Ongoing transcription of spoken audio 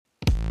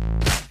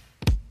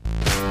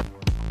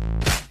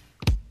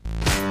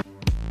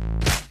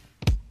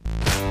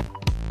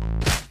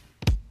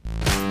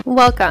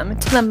Welcome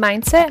to the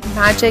Mindset,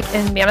 Magic,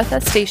 and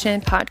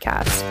Manifestation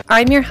podcast.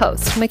 I'm your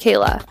host,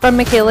 Michaela from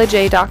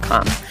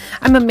MichaelaJ.com.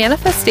 I'm a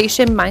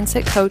manifestation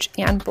mindset coach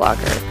and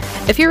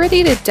blogger. If you're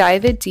ready to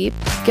dive in deep,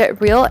 get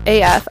real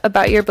AF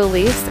about your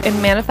beliefs,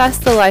 and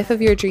manifest the life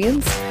of your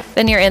dreams,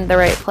 then you're in the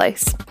right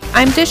place.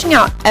 I'm dishing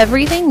out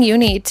everything you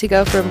need to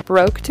go from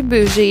broke to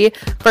bougie,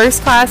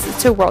 first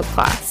class to world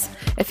class.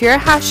 If your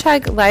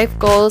hashtag life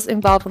goals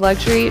involve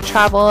luxury,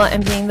 travel,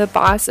 and being the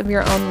boss of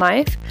your own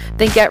life,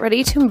 then get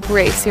ready to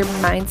embrace your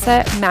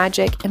mindset,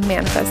 magic, and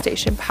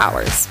manifestation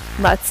powers.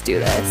 Let's do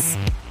this.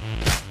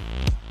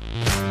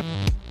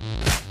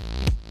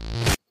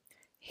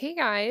 Hey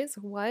guys,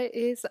 what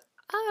is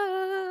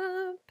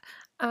up?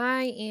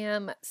 I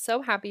am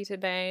so happy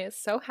today,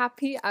 so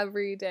happy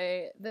every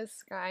day. The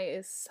sky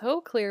is so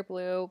clear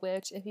blue,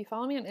 which if you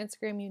follow me on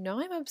Instagram, you know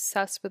I'm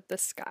obsessed with the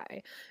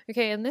sky.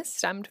 Okay, and this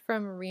stemmed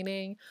from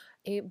reading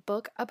a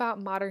book about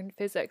modern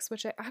physics,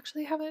 which I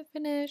actually haven't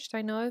finished.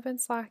 I know I've been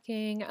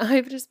slacking.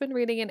 I've just been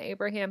reading an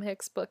Abraham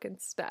Hicks book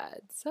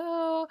instead.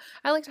 So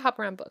I like to hop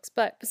around books,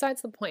 but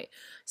besides the point,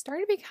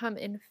 started to become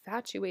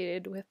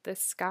infatuated with the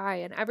sky.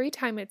 And every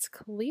time it's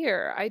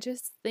clear, I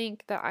just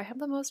think that I have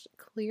the most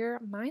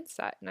clear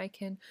mindset and I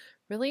can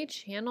really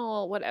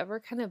channel whatever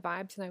kind of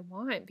vibes I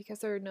want because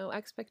there are no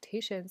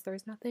expectations.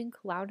 There's nothing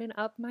clouding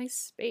up my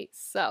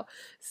space. So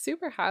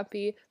super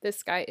happy. This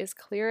sky is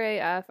clear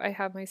AF. I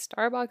have my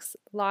Starbucks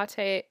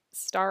latte,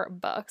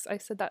 I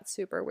said that's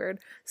super weird.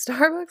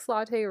 Starbucks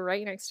latte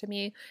right next to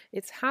me.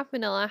 It's half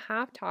vanilla,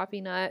 half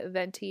toffee nut,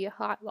 venti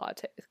hot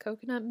latte with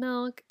coconut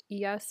milk.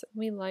 Yes,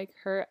 we like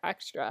her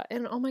extra.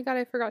 And oh my God,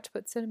 I forgot to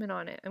put cinnamon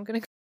on it.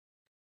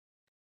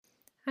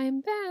 I'm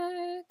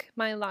back.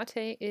 My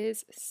latte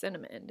is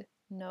cinnamon.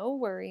 No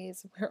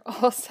worries. We're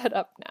all set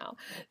up now.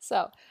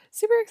 So,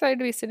 super excited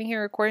to be sitting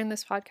here recording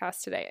this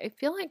podcast today. I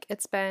feel like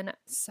it's been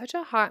such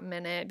a hot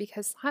minute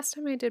because last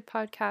time I did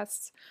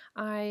podcasts,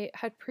 I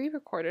had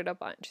pre-recorded a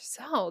bunch.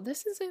 So,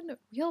 this is in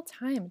real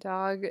time,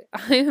 dog.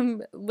 I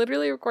am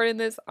literally recording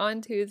this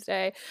on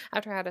Tuesday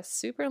after I had a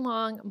super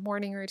long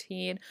morning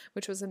routine,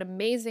 which was an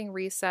amazing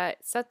reset,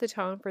 set the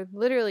tone for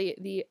literally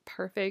the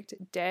perfect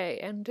day.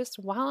 And just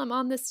while I'm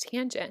on this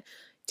tangent,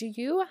 do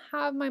you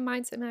have my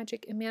Mindset,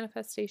 Magic, and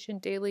Manifestation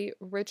Daily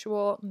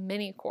Ritual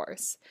mini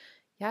course?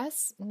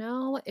 Yes?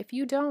 No? If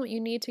you don't, you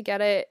need to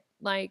get it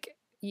like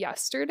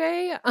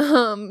yesterday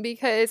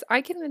because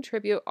I can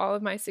attribute all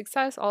of my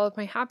success, all of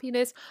my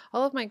happiness,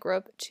 all of my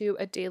growth to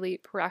a daily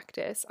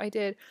practice. I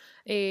did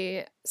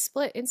a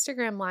split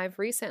Instagram live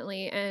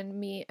recently and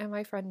me and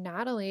my friend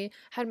Natalie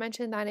had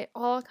mentioned that it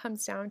all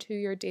comes down to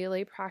your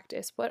daily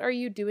practice. What are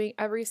you doing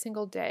every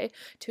single day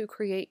to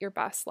create your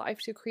best life,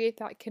 to create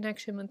that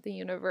connection with the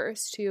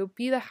universe, to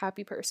be the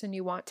happy person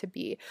you want to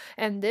be?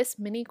 And this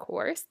mini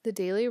course, the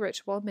Daily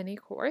Ritual mini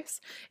course,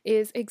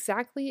 is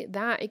exactly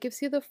that. It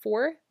gives you the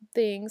four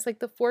things, like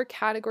the four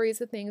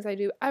categories of things I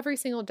do every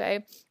single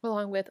day,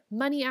 along with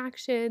money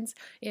actions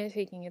and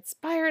taking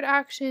inspired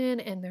action.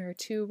 And there are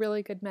two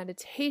really good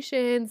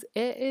meditations.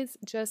 It is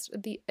just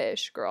the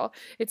ish, girl.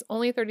 It's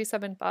only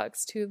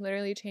 $37 to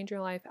literally change your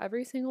life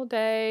every single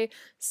day.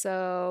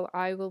 So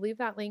I will leave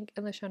that link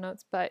in the show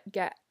notes, but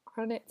get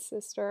on it,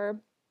 sister.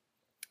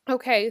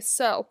 Okay,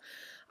 so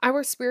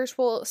our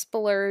spiritual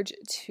splurge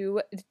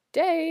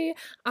today.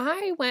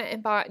 I went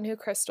and bought new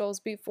crystals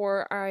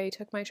before I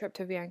took my trip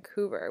to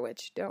Vancouver,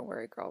 which don't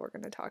worry, girl, we're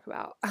going to talk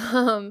about.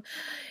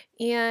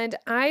 And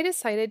I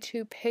decided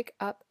to pick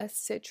up a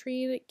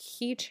citrine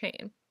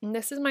keychain. And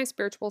this is my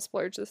spiritual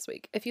splurge this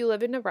week. If you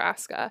live in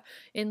Nebraska,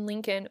 in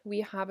Lincoln,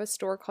 we have a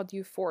store called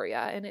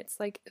Euphoria, and it's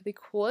like the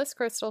coolest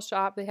crystal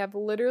shop. They have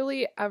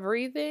literally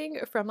everything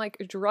from like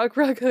drug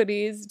rug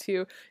hoodies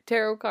to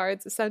tarot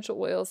cards,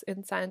 essential oils,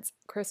 incense,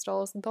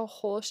 crystals, the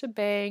whole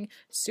shebang,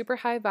 super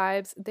high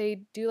vibes.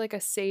 They do like a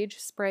sage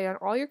spray on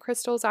all your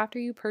crystals after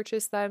you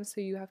purchase them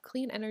so you have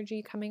clean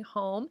energy coming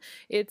home.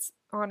 It's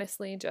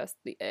honestly just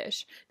the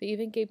ish. They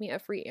even gave me a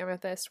free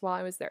amethyst while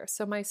I was there.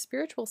 So my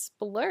spiritual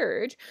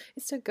splurge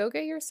is to go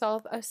get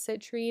yourself a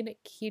citrine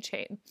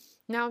keychain.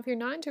 Now, if you're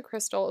not into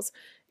crystals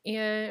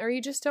or you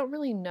just don't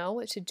really know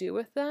what to do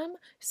with them,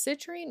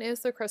 citrine is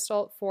the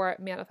crystal for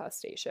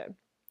manifestation.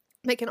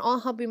 They can all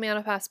help you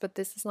manifest, but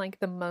this is like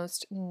the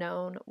most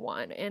known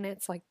one. And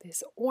it's like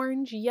this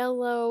orange,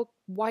 yellow,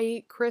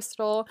 white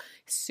crystal,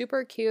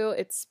 super cute.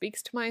 It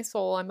speaks to my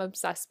soul. I'm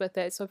obsessed with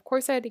it. So of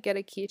course I had to get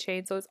a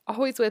keychain. So it's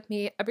always with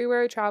me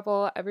everywhere I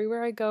travel,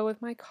 everywhere I go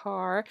with my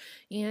car.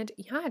 And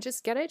yeah,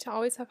 just get it to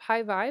always have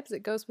high vibes.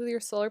 It goes with your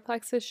solar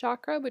plexus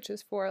chakra, which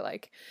is for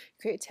like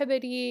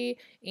creativity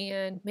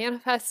and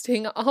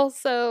manifesting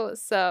also.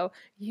 So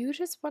you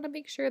just want to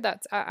make sure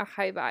that's at a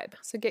high vibe.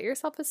 So get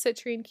yourself a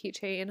citrine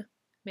keychain.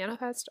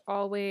 Manifest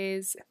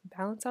always,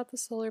 balance out the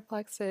solar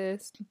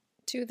plexus.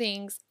 Two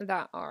things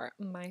that are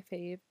my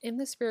fave in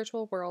the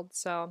spiritual world.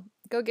 So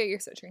Go get your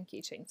Citroen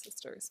keychain,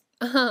 sisters.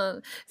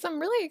 So I'm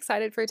really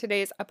excited for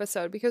today's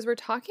episode because we're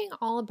talking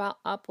all about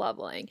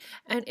up-leveling.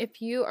 And if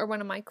you are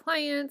one of my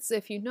clients,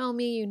 if you know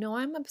me, you know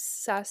I'm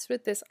obsessed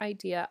with this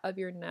idea of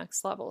your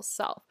next level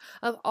self,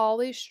 of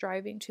always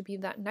striving to be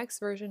that next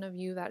version of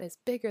you that is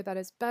bigger, that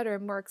is better,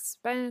 more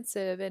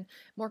expansive, and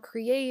more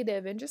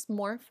creative, and just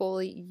more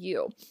fully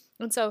you.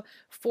 And so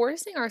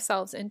forcing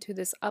ourselves into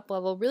this up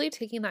level, really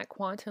taking that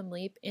quantum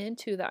leap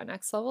into that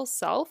next level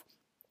self,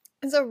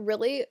 is a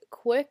really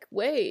quick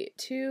way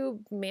to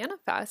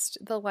manifest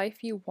the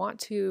life you want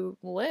to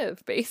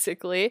live,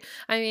 basically.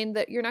 I mean,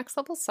 that your next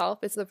level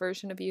self is the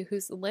version of you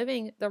who's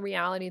living the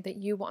reality that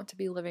you want to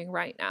be living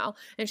right now.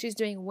 And she's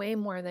doing way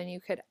more than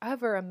you could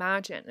ever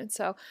imagine. And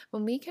so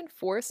when we can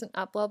force an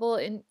up level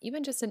and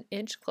even just an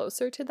inch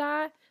closer to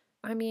that,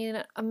 I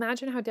mean,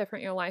 imagine how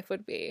different your life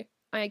would be.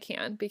 I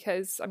can,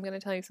 because I'm going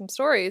to tell you some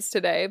stories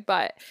today,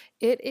 but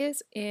it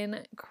is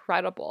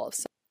incredible.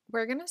 So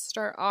we're going to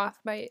start off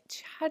by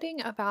chatting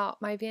about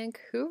my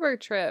Vancouver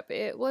trip.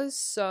 It was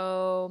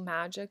so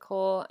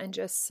magical and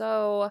just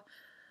so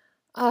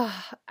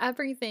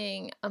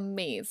everything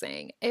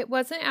amazing. It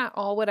wasn't at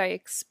all what I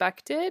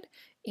expected.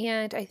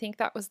 And I think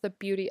that was the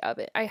beauty of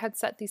it. I had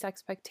set these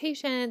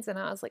expectations and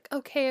I was like,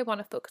 okay, I want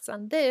to focus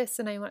on this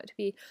and I want it to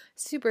be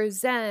super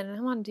zen and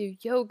I want to do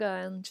yoga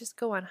and just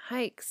go on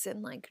hikes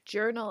and like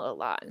journal a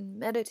lot and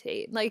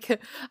meditate.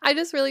 Like, I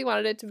just really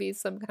wanted it to be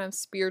some kind of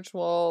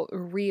spiritual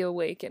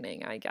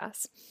reawakening, I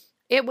guess.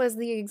 It was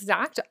the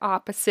exact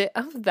opposite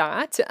of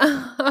that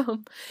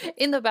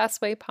in the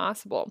best way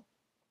possible.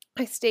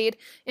 I stayed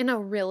in a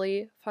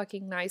really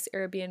fucking nice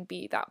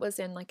Airbnb that was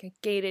in like a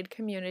gated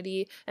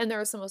community, and there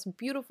was the most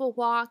beautiful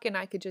walk, and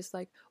I could just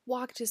like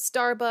walk to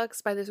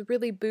Starbucks by this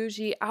really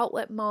bougie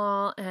outlet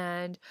mall,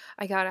 and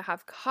I got to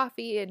have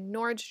coffee in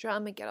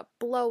Nordstrom and get a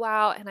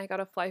blowout, and I got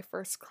to fly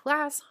first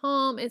class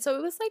home. And so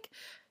it was like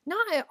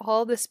not at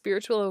all the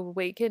spiritual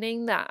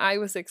awakening that I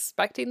was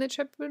expecting the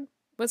trip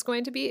was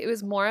going to be. It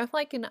was more of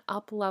like an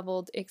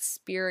up-leveled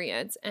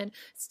experience and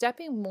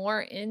stepping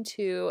more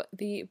into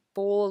the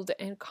bold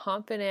and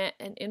confident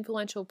and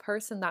influential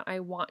person that I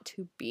want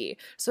to be.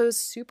 So it was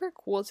super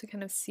cool to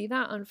kind of see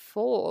that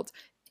unfold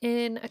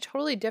in a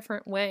totally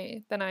different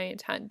way than I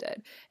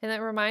intended. And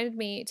that reminded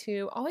me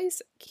to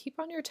always keep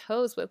on your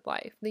toes with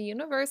life. The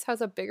universe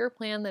has a bigger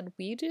plan than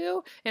we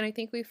do, and I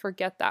think we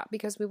forget that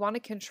because we want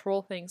to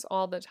control things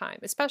all the time,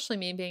 especially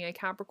me being a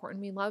Capricorn.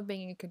 We love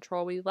being in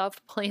control. We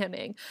love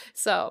planning.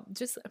 So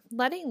just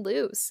letting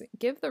loose,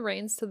 give the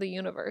reins to the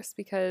universe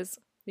because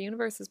the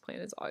universe's plan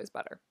is always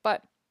better.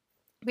 But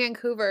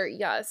Vancouver,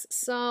 yes.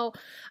 So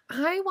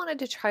I wanted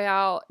to try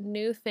out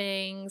new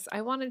things.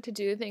 I wanted to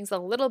do things a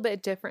little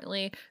bit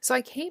differently. So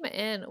I came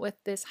in with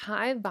this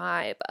high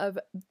vibe of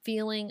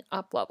feeling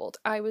up-leveled.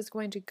 I was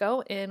going to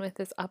go in with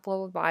this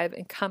up-leveled vibe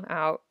and come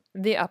out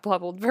the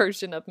up-leveled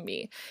version of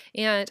me.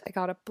 And I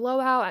got a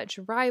blowout at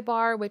Dry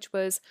Bar, which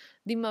was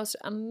the most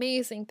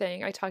amazing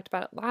thing. I talked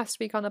about it last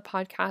week on the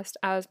podcast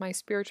as my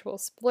spiritual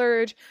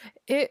splurge.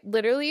 It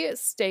literally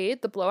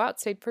stayed, the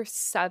blowout stayed for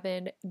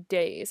 7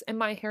 days and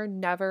my hair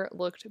never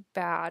looked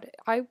bad.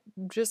 I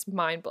just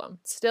mind blown,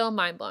 still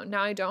mind blown.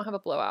 Now I don't have a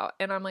blowout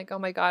and I'm like, oh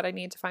my God, I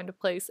need to find a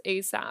place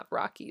ASAP,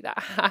 Rocky, that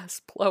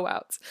has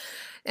blowouts.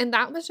 And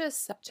that was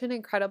just such an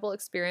incredible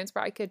experience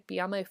where I could be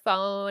on my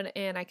phone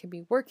and I could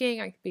be working,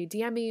 I could be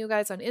DMing you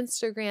guys on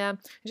Instagram and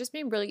just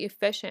being really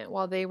efficient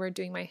while they were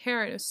doing my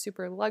hair, and it was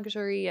super luxury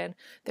and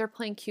they're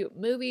playing cute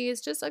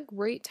movies, just a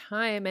great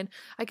time. And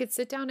I could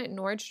sit down at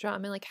Nordstrom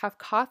and like have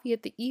coffee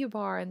at the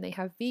E-bar and they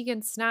have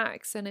vegan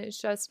snacks, and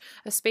it's just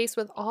a space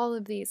with all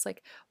of these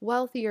like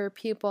wealthier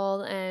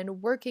people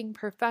and working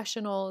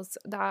professionals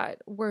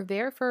that were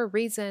there for a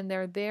reason.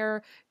 They're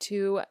there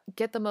to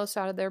get the most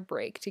out of their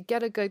break, to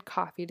get a good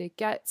coffee, to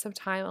get some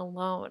time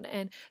alone.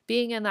 And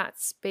being in that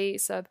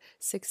space of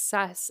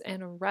success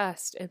and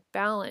rest and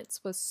balance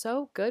was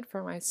so good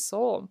for my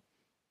soul.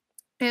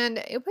 And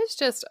it was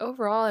just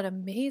overall an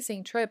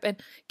amazing trip.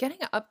 And getting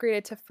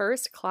upgraded to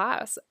first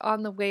class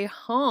on the way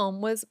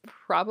home was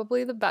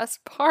probably the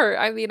best part.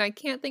 I mean, I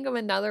can't think of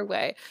another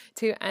way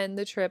to end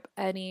the trip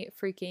any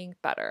freaking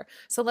better.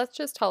 So let's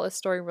just tell this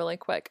story really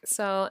quick.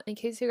 So, in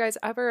case you guys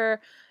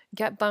ever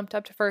get bumped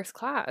up to first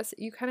class,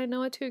 you kind of know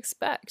what to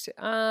expect.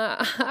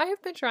 I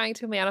have been trying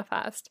to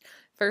manifest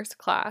first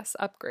class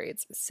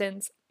upgrades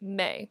since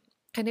May.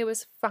 And it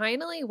was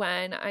finally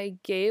when I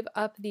gave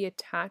up the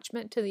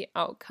attachment to the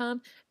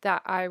outcome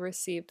that I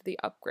received the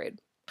upgrade.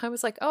 I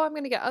was like, oh, I'm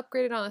going to get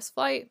upgraded on this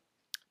flight.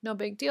 No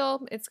big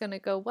deal. It's going to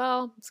go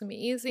well. It's going to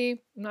be easy.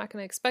 I'm not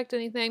going to expect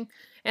anything.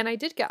 And I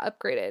did get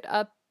upgraded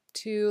up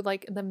to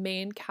like the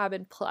main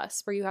cabin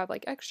plus, where you have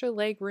like extra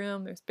leg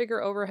room. There's bigger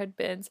overhead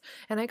bins.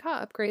 And I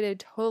got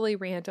upgraded totally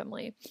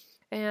randomly.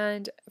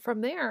 And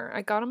from there,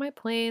 I got on my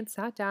plane,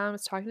 sat down,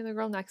 was talking to the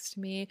girl next to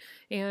me,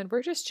 and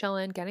we're just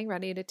chilling, getting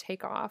ready to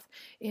take off.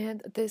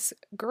 And this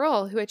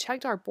girl who had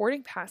checked our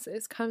boarding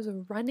passes comes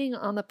running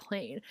on the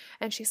plane,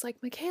 and she's like,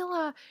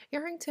 Michaela,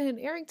 Arrington,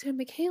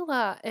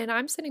 Michaela. And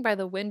I'm sitting by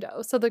the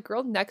window. So the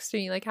girl next to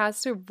me like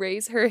has to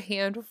raise her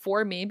hand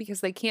for me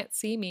because they can't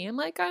see me. I'm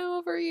like, I'm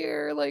over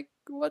here. Like,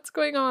 what's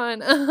going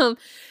on?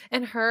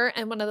 And her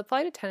and one of the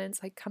flight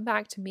attendants like come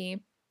back to me.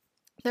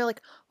 They're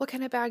like, what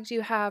kind of bag do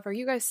you have? Are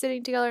you guys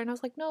sitting together? And I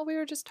was like, no, we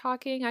were just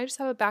talking. I just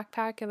have a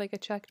backpack and like a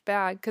checked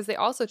bag, because they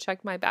also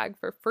checked my bag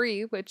for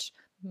free, which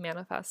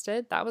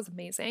manifested. That was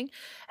amazing.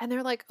 And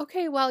they're like,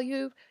 okay, well,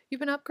 you've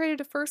been upgraded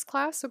to first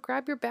class, so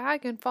grab your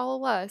bag and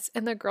follow us.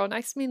 And the girl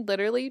next to me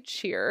literally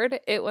cheered.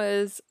 It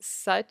was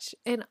such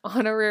an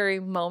honorary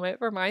moment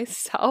for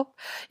myself.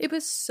 It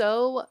was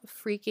so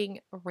freaking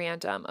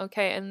random.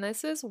 Okay. And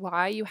this is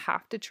why you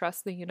have to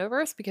trust the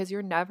universe, because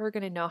you're never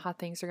going to know how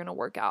things are going to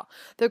work out.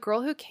 The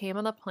girl who came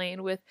on the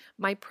plane with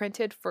my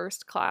printed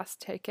first class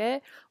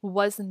ticket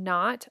was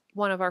not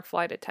one of our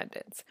flight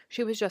attendants.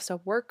 She was just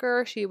a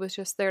worker. She was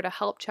just there to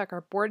help check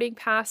our boarding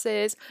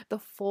passes. The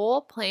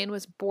full plane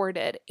was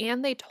boarded,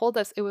 and they told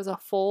us it was a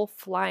full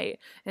flight.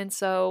 And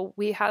so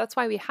that's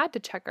why we had to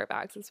check our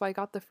bags. That's why I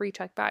got the free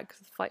check bag,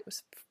 because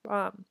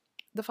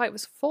the flight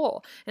was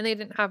full and they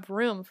didn't have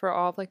room for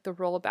all of like the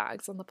roll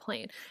bags on the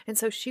plane. And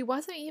so she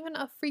wasn't even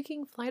a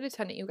freaking flight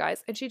attendant, you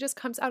guys. And she just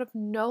comes out of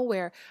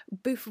nowhere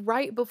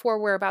right before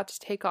we're about to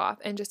take off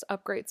and just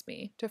upgrades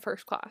me to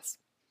first class.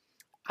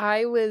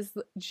 I was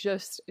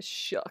just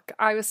shook.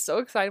 I was so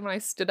excited when I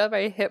stood up.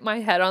 I hit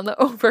my head on the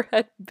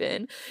overhead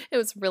bin. It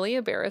was really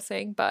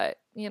embarrassing, but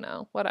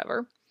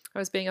whatever. I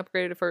was being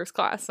upgraded to first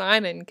class, so I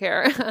didn't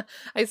care.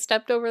 I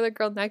stepped over the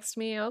girl next to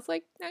me. I was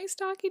like, nice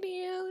talking to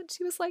you. And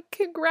she was like,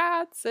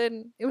 congrats.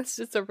 And it was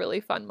just a really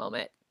fun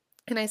moment.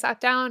 And I sat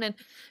down and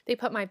they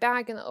put my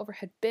bag in the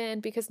overhead bin,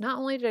 because not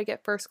only did I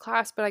get first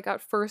class, but I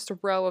got first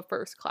row of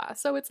first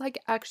class. So it's like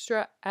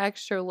extra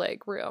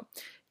leg room.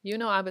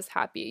 I was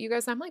happy. You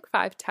guys, I'm like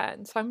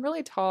 5'10", so I'm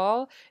really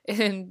tall.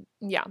 And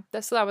yeah,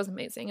 so that was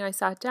amazing. And I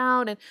sat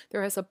down and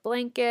there was a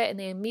blanket, and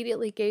they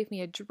immediately gave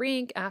me a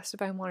drink, asked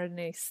if I wanted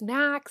any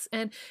snacks.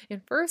 And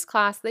in first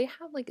class, they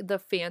have like the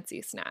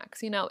fancy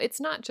snacks.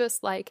 It's not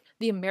just like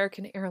the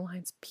American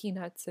Airlines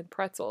peanuts and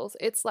pretzels.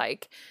 It's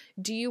like,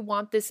 do you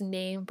want this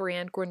name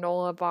brand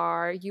granola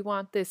bar? You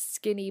want this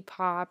Skinny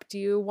Pop? Do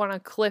you want a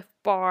Cliff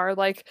Bar?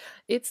 Like,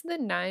 it's the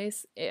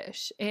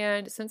nice-ish.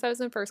 And since I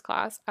was in first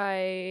class,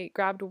 I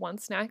grabbed one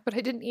snack, but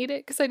I didn't eat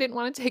it because I didn't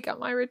want to take out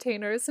my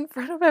retainers in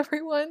front of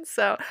everyone.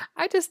 So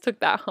I just took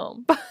that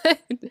home.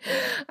 But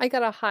I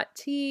got a hot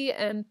tea,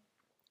 and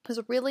it was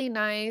really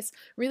nice,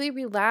 really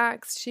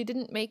relaxed. She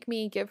didn't make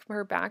me give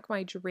her back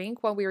my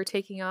drink while we were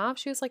taking off.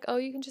 She was like, oh,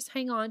 you can just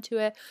hang on to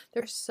it.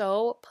 They're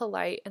so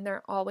polite, and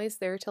they're always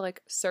there to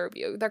like serve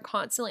you. They're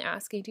constantly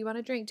asking, do you want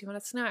a drink? Do you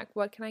want a snack?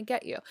 What can I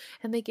get you?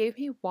 And they gave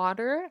me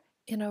water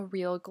in a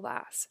real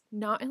glass,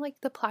 not in like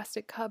the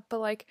plastic cup, but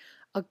like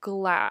a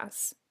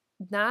glass.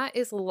 That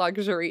is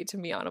luxury to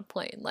me on a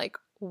plane. Like,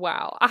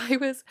 wow, I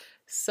was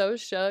so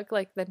shook,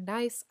 like the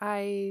nice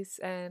ice,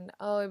 and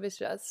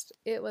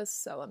it was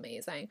so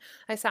amazing.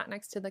 I sat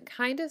next to the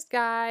kindest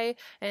guy,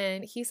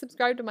 and he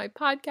subscribed to my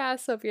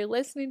podcast. So if you're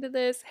listening to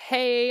this,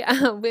 hey,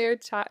 we're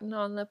chatting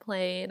on the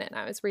plane, and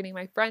I was reading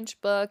my French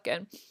book,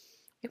 and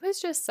it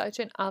was just such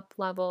an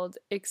up-leveled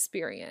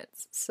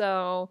experience.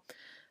 So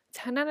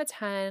 10 out of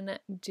 10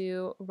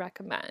 do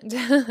recommend.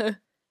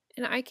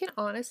 And I can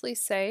honestly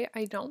say,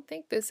 I don't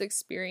think this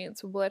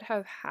experience would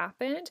have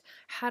happened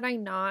had I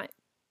not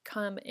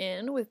come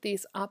in with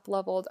these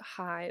up-leveled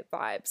high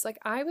vibes. Like,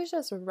 I was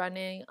just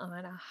running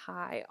on a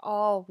high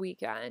all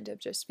weekend of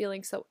just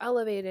feeling so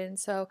elevated and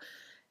so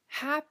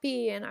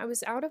happy, and I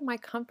was out of my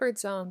comfort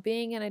zone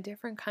being in a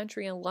different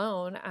country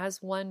alone, as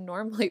one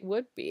normally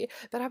would be.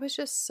 But I was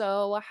just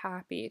so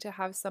happy to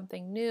have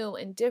something new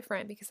and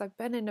different, because I've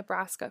been in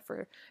Nebraska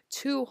for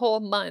 2 whole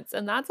months,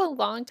 and that's a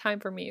long time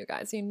for me, you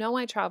guys.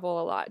 I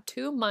travel a lot.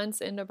 2 months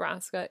in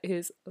Nebraska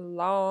is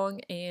long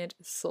and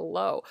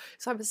slow.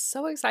 So I was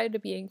so excited to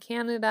be in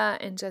Canada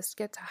and just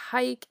get to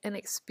hike and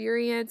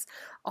experience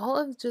all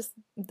of just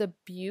the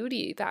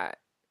beauty that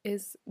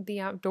is the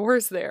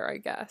outdoors there, I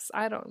guess.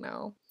 I don't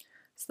know.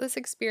 So this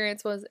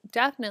experience was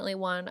definitely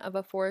one of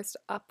a forced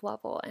up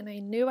level, and I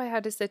knew I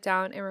had to sit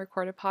down and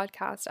record a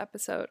podcast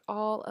episode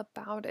all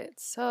about it.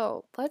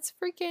 So let's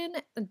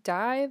freaking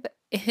dive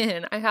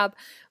in. I have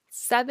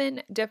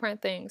 7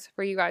 different things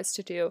for you guys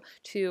to do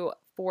to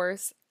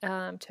force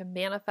to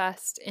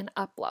manifest an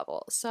up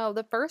level. So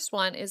the first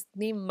one is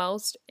the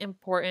most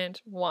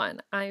important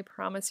one. I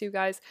promise you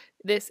guys,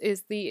 this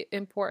is the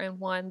important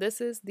one.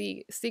 This is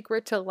the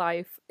secret to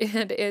life,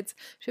 and it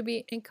should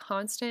be in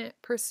constant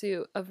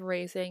pursuit of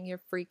raising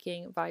your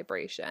freaking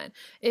vibration.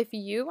 If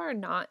you are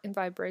not in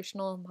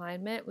vibrational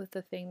alignment with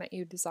the thing that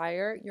you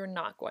desire, you're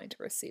not going to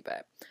receive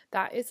it.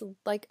 That is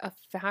like a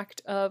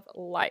fact of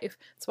life.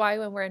 That's why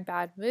when we're in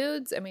bad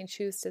moods and we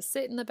choose to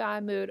sit in the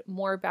bad mood,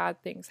 more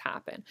bad things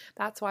happen.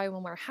 That's That's why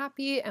when we're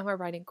happy and we're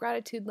writing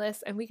gratitude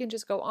lists, and we can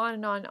just go on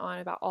and on and on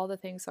about all the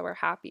things that we're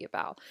happy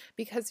about,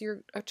 because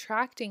you're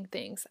attracting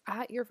things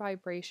at your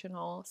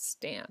vibrational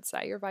stance,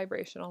 at your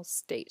vibrational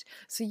state.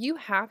 So you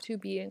have to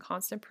be in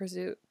constant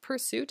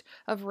pursuit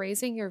of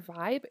raising your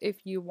vibe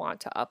if you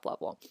want to up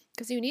level,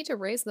 because you need to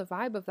raise the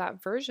vibe of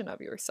that version of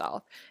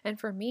yourself. And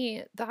for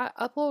me, that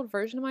upload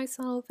version of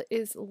myself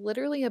is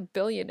literally a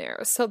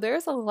billionaire. So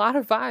there's a lot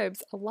of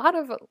vibes, a lot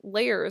of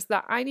layers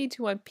that I need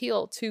to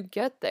unpeel to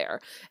get there.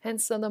 And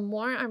so the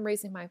more I'm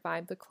raising my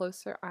vibe, the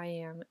closer I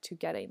am to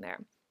getting there.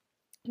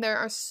 There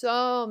are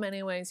so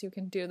many ways you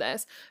can do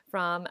this,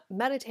 from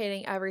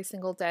meditating every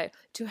single day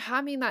to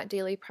having that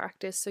daily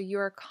practice so you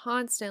are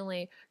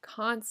constantly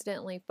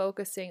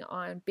focusing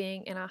on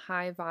being in a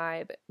high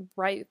vibe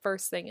right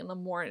first thing in the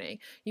morning.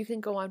 You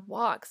can go on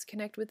walks,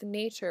 connect with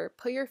nature,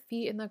 put your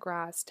feet in the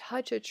grass,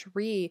 touch a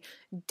tree,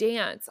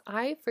 dance.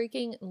 I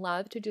freaking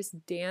love to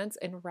just dance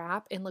and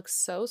rap and look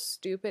so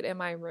stupid in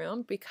my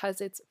room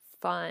because it's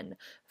fun.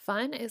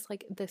 Fun is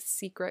like the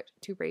secret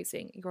to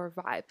raising your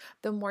vibe.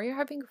 The more you're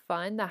having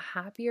fun, the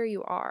happier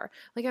you are.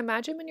 Like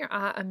imagine when you're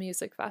at a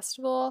music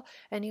festival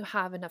and you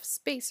have enough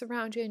space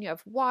around you and you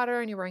have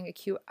water and you're wearing a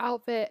cute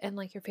outfit and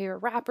like your favorite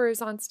rapper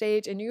is on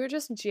stage and you're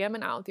just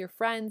jamming out with your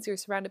friends, you're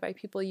surrounded by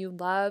people you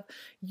love.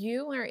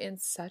 You are in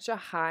such a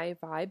high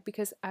vibe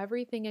because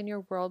everything in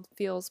your world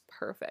feels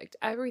perfect.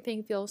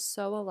 Everything feels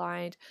so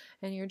aligned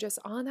and you're just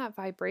on that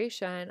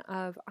vibration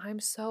of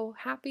I'm so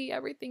happy,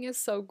 everything is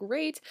so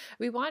great.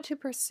 We want to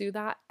pursue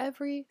that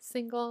every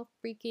single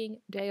freaking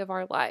day of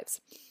our lives.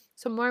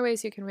 So more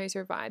ways you can raise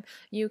your vibe.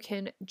 You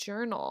can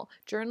journal.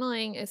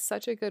 Journaling is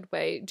such a good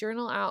way.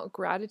 Journal out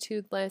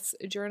gratitude lists,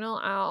 journal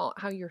out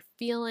how you're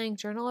feeling,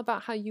 journal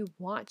about how you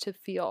want to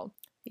feel.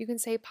 You can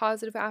say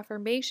positive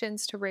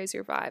affirmations to raise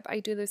your vibe. I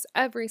do this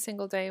every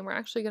single day, and we're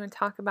actually going to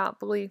talk about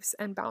beliefs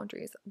and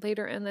boundaries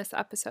later in this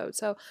episode.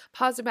 So,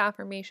 positive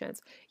affirmations.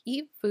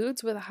 Eat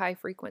foods with a high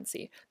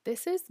frequency.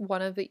 This is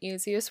one of the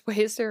easiest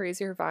ways to raise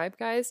your vibe,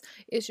 guys,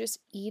 is just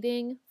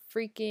eating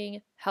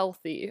freaking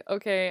healthy.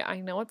 Okay, I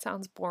know it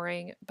sounds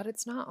boring, but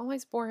it's not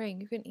always boring.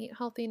 You can eat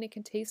healthy and it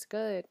can taste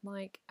good.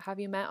 Like, have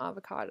you met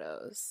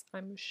avocados?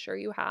 I'm sure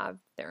you have.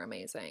 They're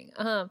amazing.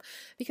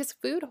 Because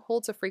food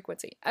holds a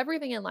frequency.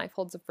 Everything in life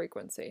holds a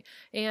frequency.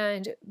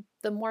 And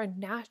the more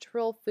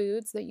natural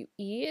foods that you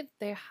eat,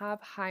 they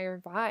have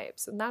higher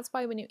vibes. And that's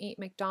why when you eat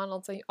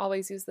McDonald's, I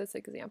always use this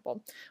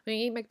example. When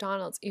you eat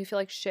McDonald's, you feel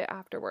like shit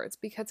afterwards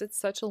because it's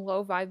such a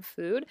low vibe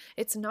food.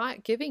 It's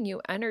not giving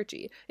you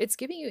energy. It's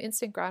giving you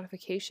instant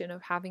gratification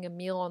of having a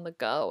meal on the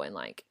go, and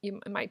like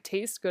it might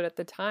taste good at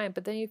the time,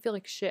 but then you feel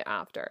like shit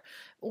after.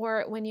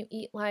 Or when you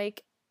eat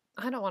like,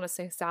 I don't want to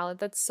say salad,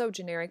 that's so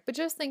generic, but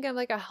just think of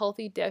like a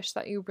healthy dish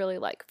that you really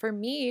like. For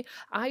me,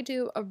 I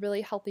do a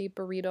really healthy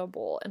burrito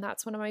bowl, and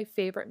that's one of my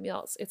favorite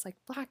meals. It's like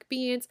black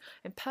beans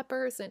and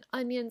peppers and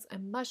onions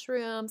and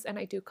mushrooms, and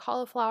I do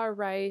cauliflower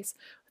rice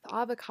with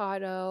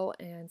avocado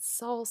and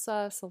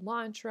salsa,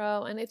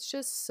 cilantro, and it's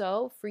just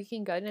so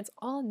freaking good, and it's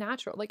all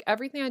natural. Like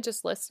everything I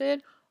just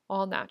listed,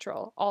 all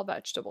natural, all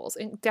vegetables,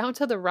 and down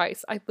to the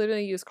rice. I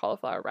literally use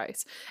cauliflower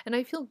rice, and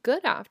I feel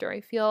good after.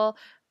 I feel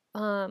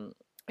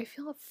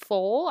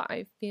full.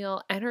 I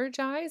feel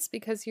energized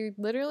because you're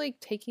literally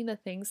taking the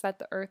things that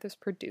the earth is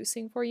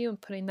producing for you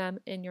and putting them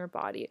in your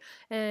body.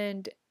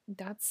 And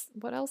that's,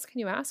 what else can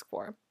you ask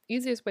for?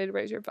 Easiest way to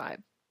raise your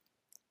vibe.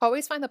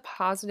 Always find the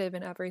positive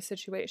in every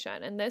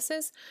situation. And this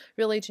is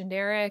really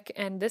generic,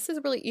 and this is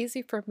really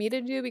easy for me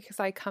to do because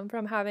I come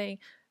from having,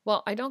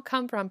 well, I don't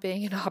come from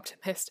being an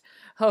optimist.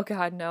 Oh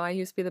God, no, I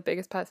used to be the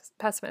biggest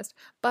pessimist,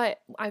 but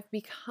I've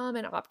become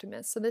an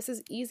optimist. So this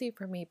is easy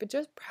for me, but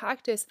just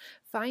practice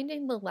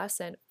finding the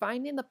lesson,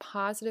 finding the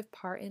positive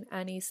part in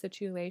any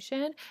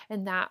situation,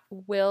 and that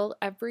will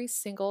every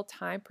single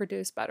time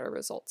produce better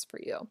results for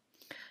you.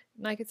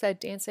 Like I said,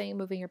 dancing,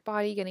 moving your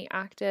body, getting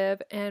active,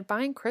 and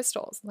buying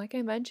crystals. Like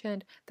I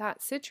mentioned,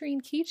 that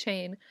citrine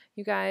keychain,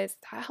 you guys,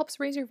 that helps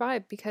raise your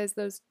vibe because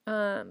those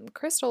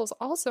crystals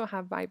also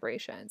have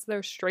vibrations.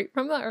 They're straight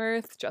from the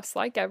earth, just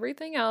like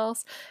everything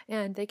else,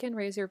 and they can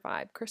raise your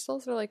vibe.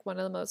 Crystals are like one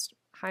of the most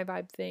high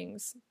vibe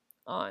things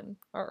on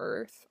our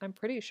earth, I'm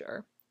pretty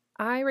sure.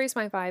 I raise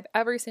my vibe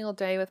every single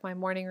day with my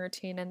morning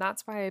routine, and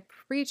that's why I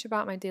preach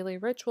about my daily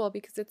ritual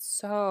because it's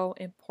so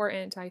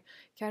important. I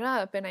get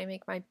up and I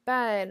make my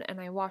bed and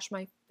I wash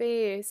my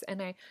face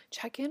and I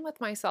check in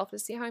with myself to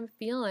see how I'm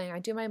feeling. I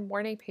do my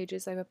morning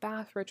pages. I have a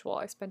bath ritual.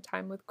 I spend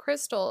time with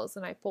crystals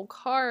and I pull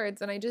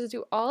cards, and I just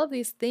do all of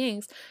these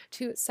things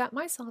to set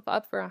myself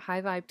up for a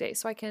high vibe day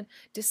so I can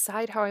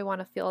decide how I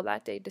want to feel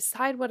that day,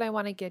 decide what I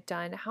want to get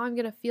done, how I'm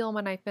going to feel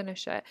when I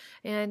finish it.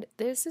 And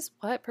this is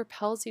what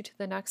propels you to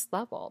the next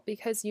level,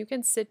 because you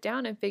can sit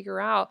down and figure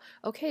out,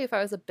 okay, if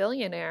I was a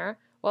billionaire,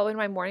 what would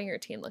my morning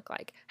routine look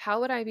like? How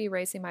would I be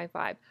raising my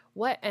vibe?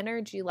 What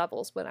energy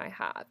levels would I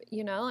have?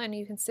 You know, and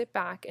you can sit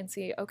back and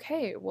see,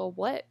 okay, well,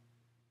 what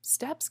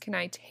steps can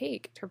I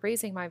take to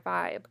raising my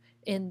vibe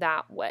in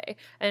that way?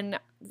 And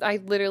I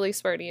literally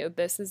swear to you,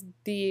 this is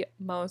the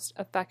most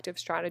effective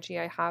strategy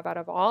I have out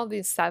of all of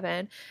these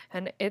 7.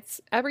 And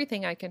it's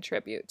everything I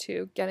contribute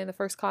to getting the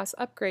first class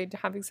upgrade, to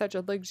having such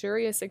a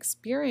luxurious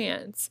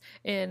experience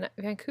in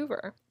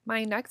Vancouver.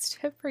 My next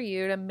tip for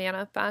you to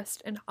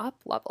manifest an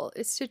up level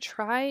is to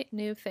try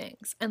new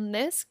things. And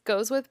this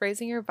goes with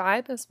raising your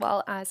vibe as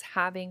well as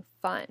having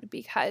fun,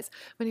 because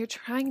when you're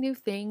trying new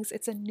things,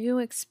 it's a new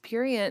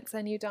experience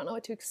and you don't know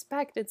what to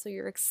expect. And so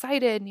you're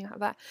excited and you have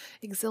that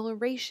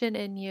exhilaration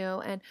in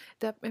you, and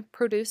that it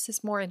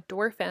produces more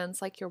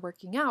endorphins, like you're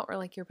working out or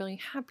like you're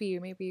really happy.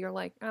 Maybe you're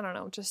like, I don't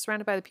know, just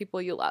surrounded by the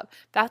people you love.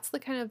 That's the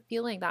kind of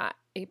feeling that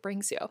it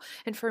brings you.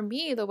 And for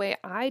me, the way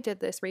I did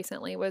this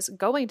recently was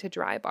going to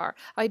Dry Bar.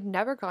 I'd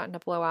never gotten a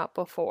blowout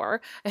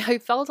before. And I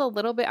felt a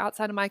little bit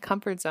outside of my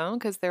comfort zone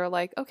because they were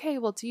like, okay,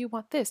 well, do you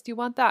want this? Do you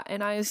want that?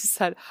 And I just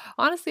said,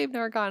 honestly, I've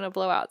never gotten a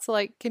blowout. So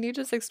like, can you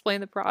just explain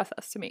the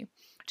process to me?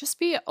 Just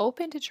be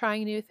open to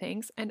trying new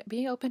things and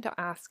be open to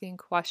asking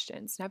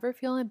questions. Never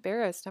feel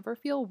embarrassed. Never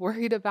feel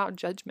worried about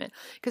judgment.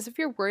 Because if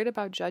you're worried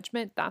about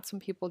judgment, that's when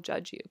people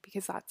judge you,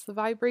 because that's the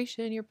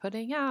vibration you're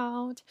putting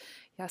out.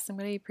 Yes, I'm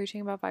going to be preaching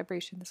about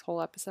vibration this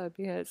whole episode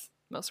because it's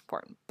most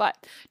important.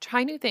 But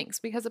try new things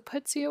because it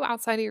puts you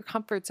outside of your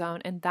comfort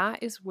zone, and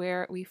that is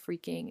where we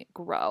freaking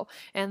grow.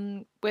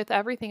 And with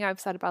everything I've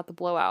said about the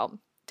blowout,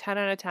 10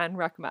 out of 10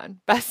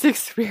 recommend. Best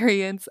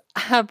experience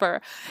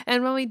ever.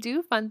 And when we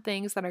do fun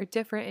things that are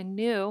different and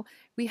new,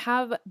 we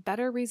have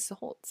better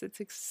results. It's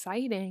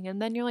exciting.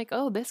 And then you're like,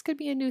 oh, this could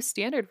be a new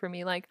standard for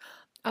me. Like,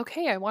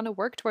 okay, I want to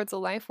work towards a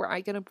life where I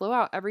get a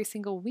blowout every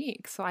single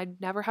week. So I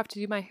never have to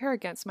do my hair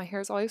again. So my hair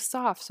is always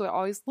soft. So it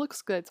always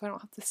looks good. So I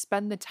don't have to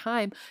spend the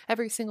time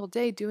every single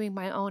day doing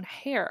my own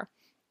hair.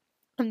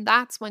 And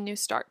that's when you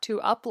start to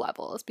up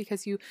levels,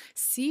 because you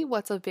see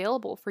what's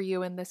available for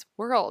you in this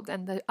world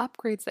and the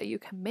upgrades that you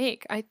can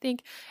make. I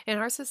think in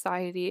our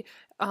society,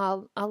 a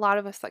lot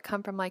of us that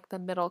come from like the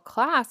middle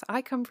class,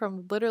 I come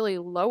from literally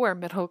lower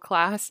middle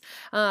class,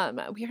 we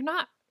are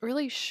not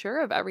really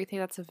sure of everything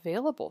that's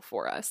available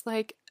for us.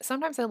 Like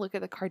sometimes I look at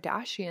the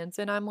Kardashians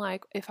and I'm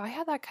like, if I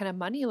had that kind of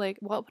money, like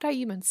what would I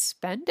even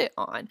spend it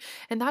on?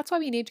 And that's why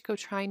we need to go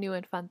try new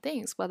and fun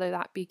things, whether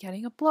that be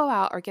getting a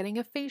blowout or getting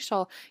a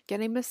facial,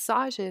 getting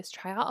massages,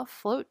 try out a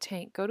float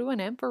tank, go to an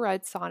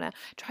infrared sauna,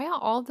 try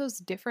out all those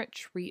different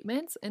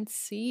treatments and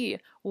see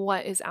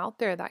what is out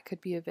there that could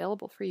be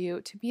available for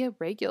you to be a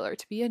regular,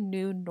 to be a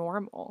new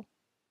normal.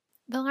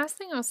 The last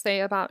thing I'll say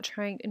about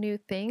trying new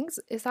things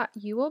is that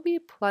you will be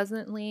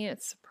pleasantly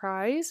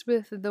surprised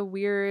with the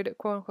weird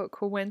quote unquote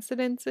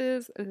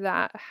coincidences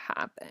that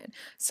happen.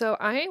 So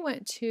I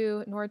went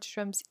to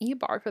Nordstrom's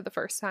E-Bar for the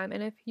first time.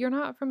 And if you're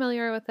not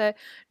familiar with it,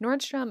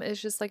 Nordstrom is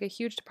just like a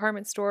huge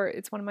department store.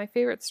 It's one of my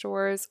favorite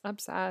stores,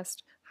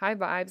 obsessed. High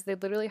vibes. They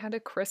literally had a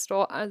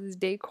crystal as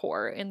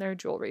decor in their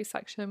jewelry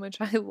section, which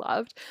I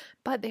loved.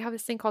 But they have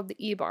this thing called the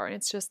E-Bar, and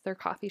it's just their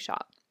coffee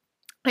shop.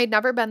 I'd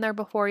never been there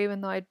before, even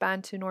though I'd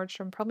been to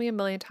Nordstrom probably a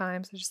million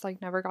times. I just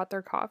like never got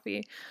their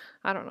coffee.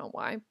 I don't know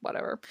why,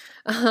 whatever.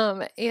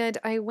 And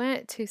I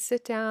went to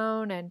sit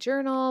down and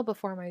journal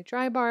before my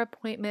Dry Bar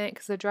appointment,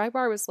 because the Dry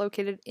Bar was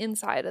located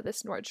inside of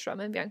this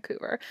Nordstrom in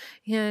Vancouver.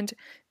 And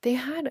they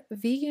had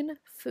vegan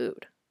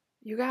food.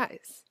 You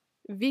guys,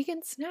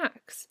 vegan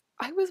snacks.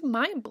 I was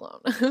mind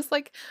blown. I was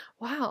like,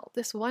 wow,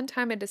 this one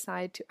time I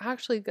decided to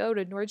actually go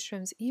to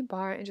Nordstrom's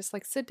E-Bar and just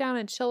like sit down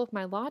and chill with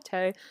my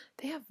latte.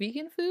 They have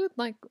vegan food?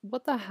 Like,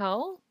 what the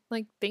hell?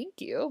 Like,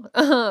 thank you.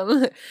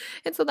 And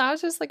so that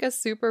was just like a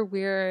super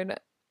weird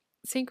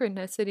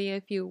synchronicity,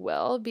 if you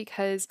will,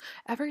 because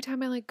every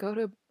time I like go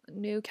to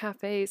new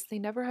cafes, they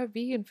never have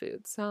vegan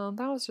food. So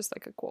that was just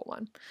like a cool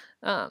one.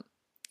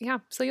 Yeah,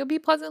 so you'll be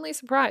pleasantly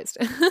surprised.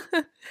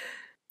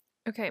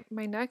 Okay,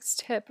 my next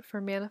tip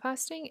for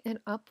manifesting an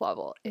up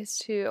level is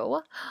to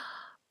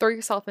throw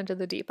yourself into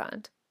the deep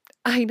end.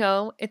 I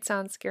know it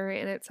sounds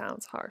scary and it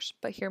sounds harsh,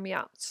 but hear me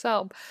out.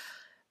 So,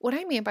 what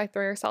I mean by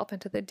throw yourself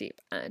into the deep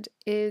end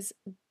is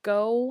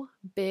go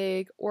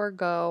big or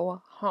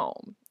go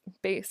home,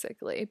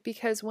 basically.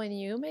 Because when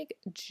you make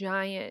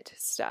giant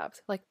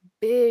steps, like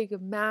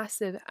big,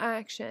 massive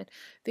action,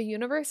 the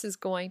universe is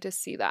going to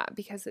see that,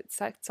 because it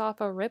sets off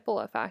a ripple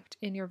effect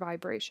in your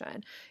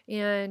vibration.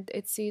 And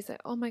it sees that,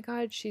 oh my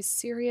God, she's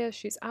serious.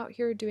 She's out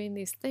here doing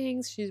these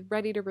things. She's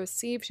ready to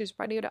receive. She's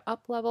ready to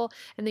up level.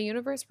 And the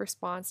universe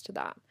responds to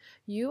that.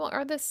 You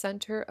are the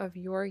center of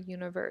your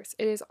universe.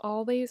 It is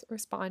always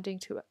responding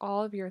to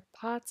all of your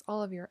thoughts,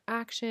 all of your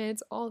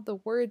actions, all of the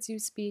words you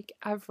speak,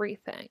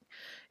 everything.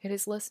 It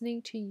is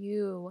listening to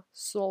you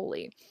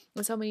solely.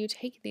 And so when you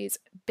take these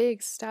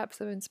big steps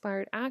of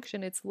inspired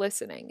action, it's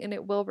listening and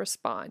it will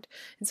respond.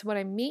 And so what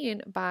I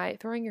mean by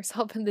throwing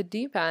yourself in the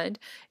deep end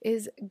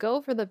is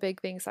go for the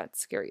big things that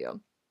scare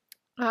you.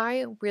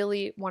 I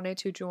really wanted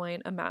to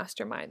join a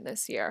mastermind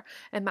this year,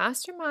 and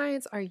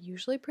masterminds are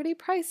usually pretty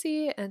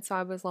pricey. And so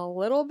I was a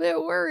little bit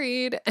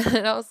worried,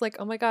 and I was like,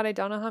 oh my God, I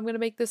don't know how I'm going to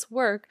make this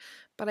work.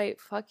 but I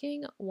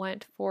fucking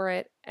went for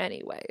it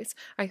anyways.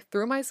 I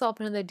threw myself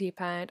into the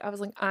deep end. I was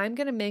like, I'm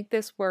going to make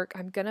this work.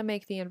 I'm going to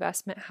make the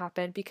investment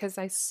happen because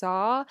I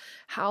saw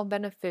how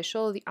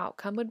beneficial the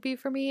outcome would be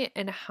for me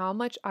and how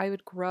much I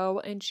would grow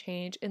and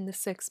change in the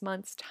 6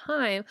 months'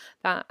 time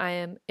that I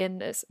am in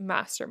this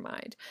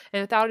mastermind.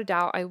 And without a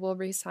doubt, I will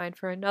resign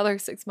for another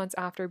 6 months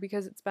after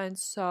because it's been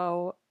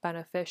so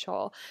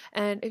beneficial.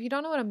 And if you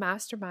don't know what a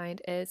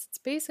mastermind is, it's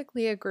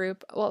basically a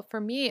group. Well, for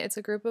me, it's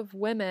a group of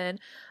women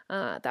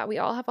that we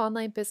all have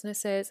online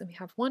businesses and we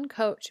have one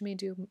coach and we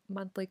do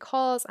monthly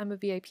calls. I'm a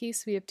VIP,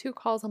 so we have 2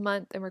 calls a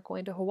month and we're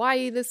going to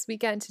Hawaii this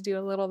weekend to do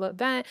a little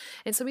event.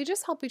 And so we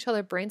just help each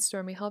other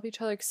brainstorm. We help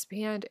each other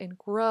expand and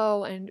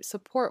grow and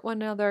support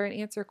one another and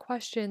answer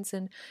questions.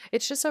 And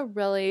it's just a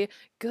really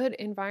good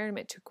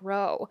environment to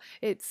grow.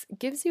 It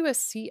gives you a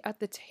seat at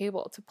the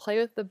table to play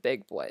with the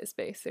big boys,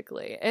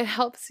 basically. It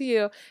helps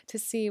you to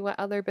see what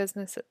other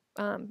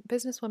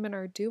businesswomen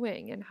are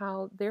doing and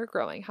how they're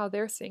growing, how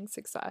they're seeing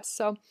success.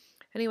 So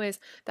anyways,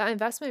 that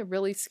investment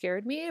really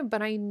scared me,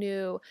 but I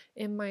knew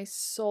in my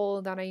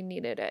soul that I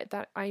needed it,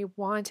 that I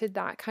wanted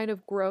that kind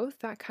of growth,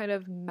 that kind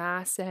of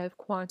massive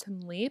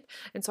quantum leap.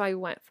 And so I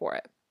went for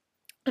it.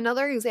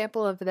 Another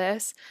example of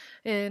this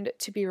and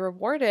to be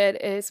rewarded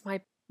is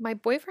my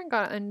boyfriend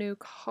got a new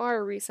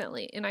car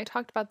recently, and I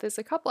talked about this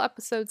a couple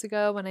episodes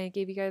ago when I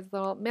gave you guys a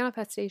little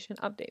manifestation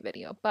update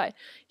video, but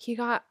he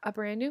got a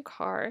brand new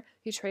car.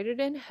 He traded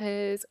in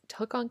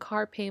took on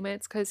car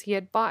payments because he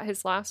had bought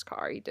his last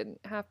car. He didn't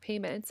have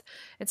payments,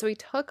 and so he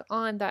took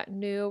on that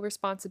new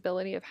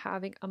responsibility of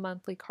having a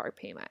monthly car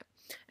payment.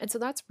 And so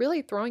that's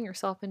really throwing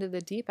yourself into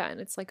the deep end.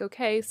 It's like,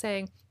 okay,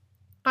 saying,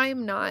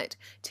 I'm not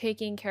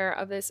taking care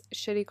of this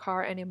shitty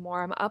car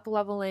anymore. I'm up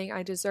leveling.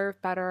 I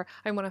deserve better.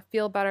 I want to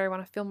feel better. I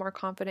want to feel more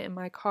confident in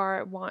my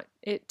car. I want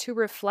it to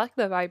reflect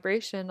the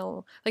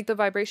vibrational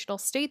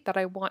state that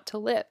I want to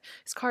live.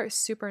 This car is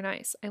super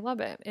nice. I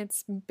love it.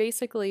 It's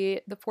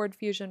basically the Ford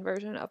Fusion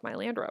version of my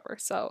Land Rover.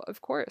 So,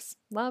 of course,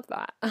 love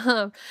that.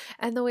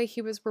 And the way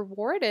he was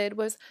rewarded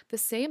was the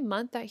same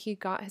month that he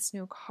got his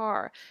new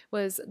car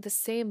was the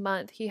same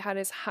month he had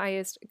his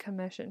highest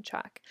commission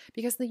check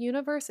because the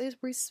universe is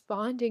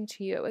responding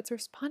to you. It's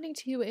responding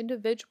to you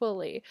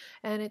individually.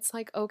 And it's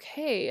like,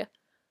 okay,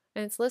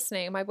 and it's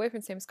listening. My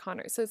boyfriend's name is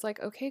Connor. So it's like,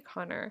 okay,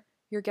 Connor,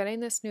 you're getting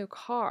this new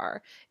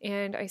car,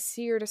 and I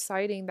see you're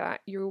deciding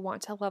that you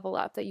want to level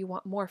up, that you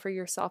want more for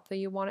yourself, that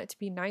you want it to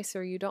be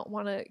nicer. You don't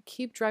want to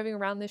keep driving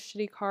around this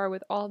shitty car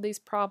with all these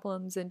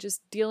problems and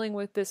just dealing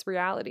with this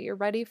reality. You're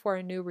ready for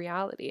a new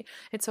reality.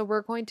 And so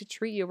we're going to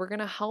treat you. We're going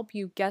to help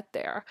you get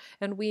there.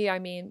 And I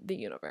mean the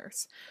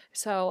universe.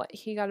 So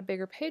he got a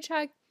bigger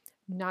paycheck.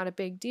 Not a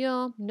big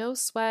deal, no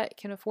sweat,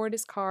 can afford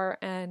his car,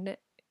 and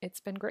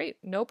it's been great.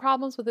 No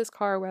problems with his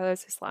car,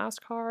 whereas his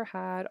last car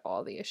had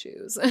all the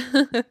issues.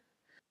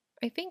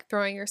 I think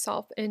throwing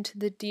yourself into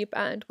the deep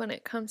end when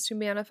it comes to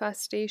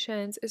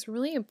manifestations is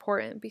really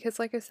important because,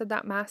 like I said,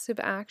 that massive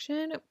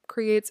action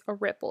creates a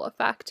ripple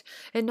effect.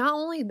 And not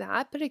only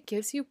that, but it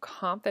gives you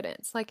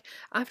confidence. Like,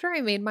 after I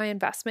made my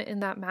investment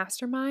in that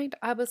mastermind,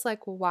 I was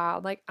like,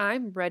 wow, like,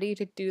 I'm ready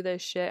to do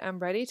this shit. I'm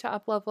ready to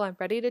up level. I'm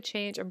ready to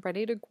change. I'm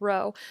ready to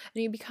grow.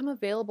 And you become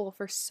available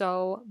for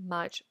so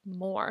much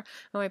more.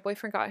 When my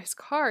boyfriend got his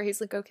car, he's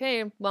like,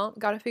 okay, well,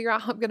 got to figure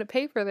out how I'm going to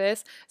pay for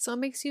this. So it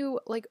makes you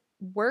like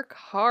work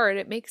hard.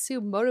 It makes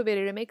you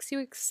motivated. It makes you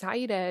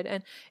excited.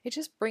 And it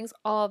just brings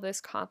all this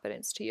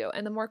confidence to you.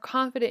 And the more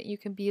confident you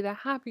can be, the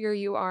happier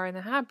you are. And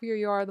the happier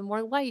you are, the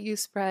more light you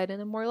spread. And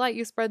the more light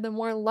you spread, the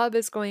more love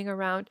is going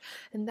around.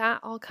 And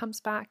that all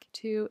comes back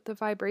to the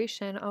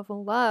vibration of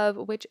love,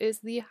 which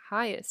is the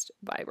highest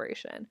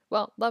vibration.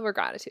 Well, love or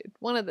gratitude,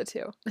 one of the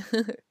two.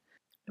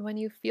 When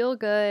you feel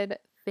good,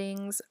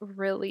 things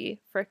really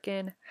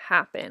freaking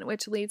happen,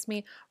 which leads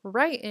me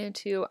right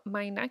into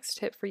my next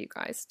tip for you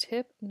guys.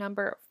 Tip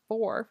number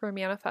 4 for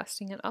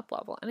manifesting an up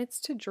level, and it's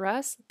to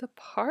dress the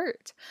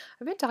part.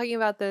 I've been talking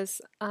about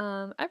this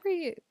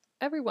every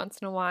once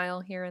in a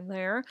while here and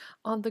there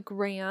on the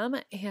gram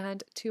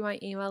and to my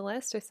email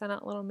list. I sent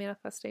out a little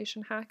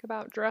manifestation hack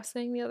about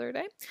dressing the other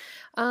day.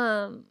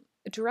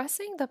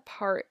 Dressing the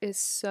part is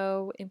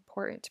so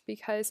important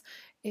because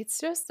it's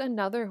just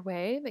another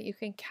way that you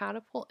can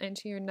catapult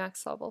into your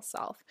next level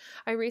self.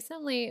 I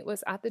recently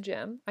was at the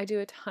gym. I do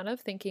a ton of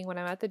thinking when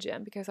I'm at the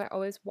gym because I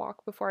always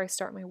walk before I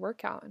start my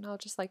workout, and I'll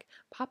just like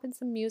pop in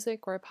some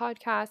music or a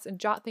podcast and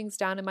jot things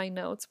down in my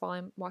notes while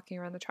I'm walking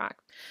around the track.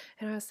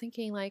 And I was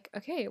thinking like,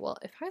 okay, well,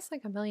 if I was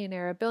like a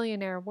millionaire, a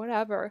billionaire,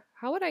 whatever,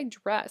 how would I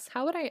dress?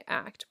 How would I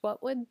act?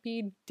 What would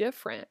be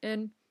different?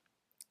 And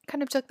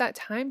kind of took that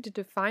time to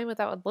define what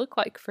that would look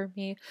like for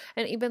me.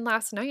 And even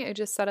last night, I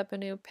just set up a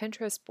new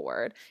Pinterest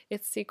board.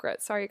 It's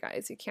secret. Sorry,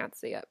 guys, you can't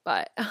see it,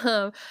 but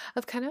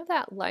of kind of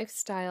that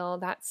lifestyle,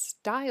 that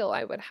style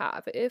I would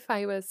have if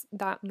I was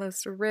that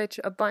most rich,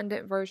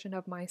 abundant version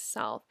of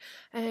myself.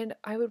 And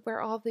I would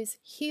wear all these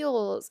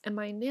heels, and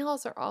my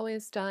nails are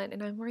always done,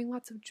 and I'm wearing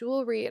lots of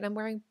jewelry, and I'm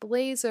wearing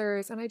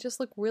blazers, and I just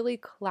look really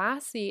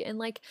classy and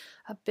like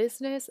a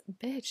business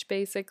bitch,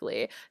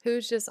 basically,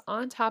 who's just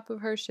on top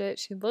of her shit.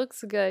 She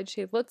looks good. good.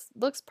 She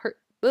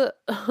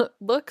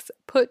looks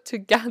put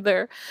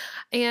together.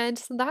 And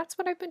so that's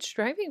what I've been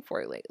striving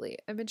for lately.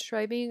 I've been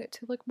striving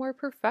to look more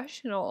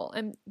professional,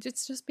 and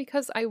it's just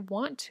because I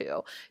want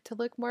to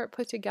look more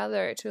put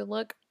together, to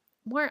look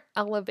more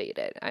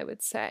elevated, I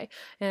would say.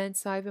 And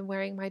so I've been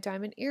wearing my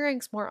diamond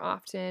earrings more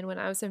often. When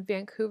I was in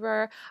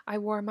Vancouver, I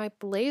wore my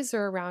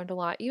blazer around a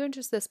lot. Even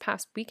just this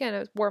past weekend,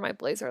 I wore my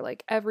blazer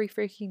like every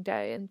freaking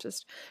day, and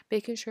just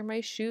making sure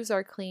my shoes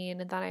are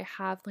clean and that I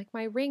have like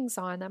my rings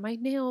on, that my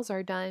nails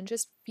are done,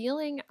 just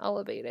feeling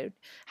elevated.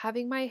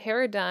 Having my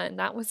hair done,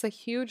 that was a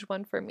huge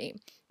one for me.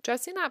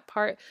 Dressing that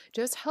part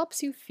just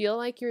helps you feel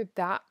like you're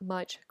that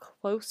much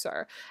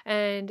closer.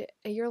 And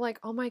you're like,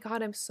 oh my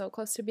God, I'm so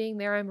close to being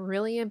there. I'm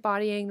really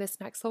embodying this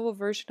next level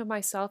version of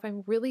myself.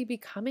 I'm really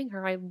becoming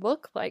her. I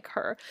look like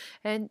her.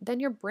 And then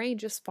your brain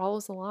just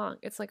follows along.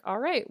 It's like, all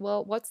right,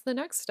 well, what's the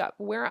next step?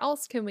 Where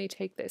else can we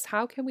take this?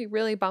 How can we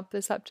really bump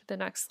this up to the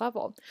next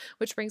level?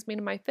 Which brings me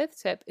to my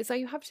fifth tip, is that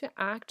you have to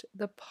act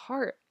the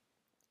part.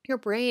 Your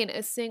brain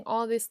is seeing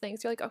all these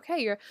things. You're like,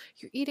 okay, you're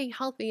eating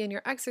healthy and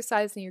you're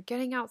exercising, you're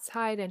getting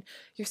outside and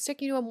you're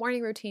sticking to a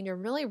morning routine. You're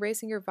really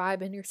raising your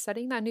vibe and you're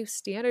setting that new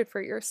standard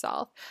for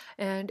yourself.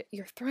 And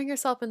you're throwing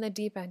yourself in the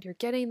deep end. You're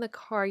getting the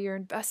car, you're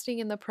investing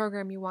in the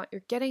program you want,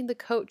 you're getting the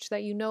coach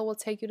that you know will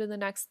take you to the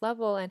next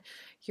level, and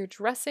you're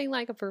dressing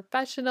like a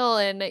professional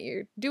and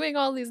you're doing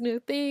all these new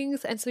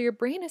things. And so your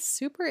brain is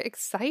super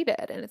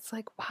excited and it's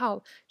like,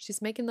 wow,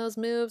 she's making those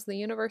moves. The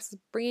universe is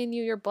bringing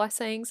you your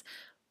blessings.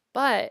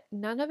 But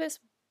none of this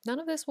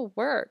will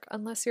work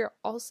unless you're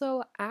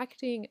also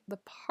acting the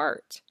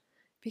part,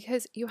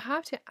 because you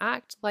have to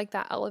act like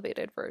that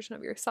elevated version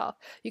of yourself.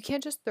 You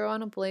can't just throw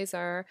on a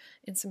blazer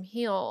and some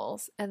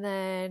heels and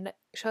then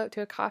show up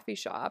to a coffee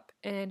shop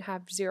and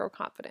have zero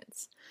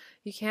confidence.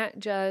 You can't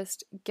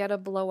just get a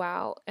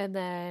blowout and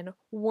then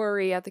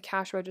worry at the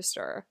cash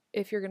register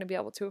if you're going to be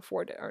able to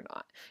afford it or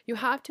not. You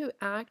have to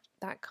act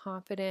that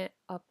confident,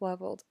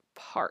 up-leveled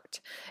part.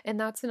 And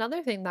that's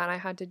another thing that I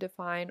had to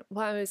define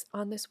while I was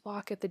on this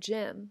walk at the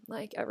gym,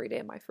 like every day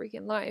of my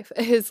freaking life,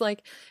 is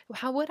like,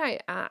 how would I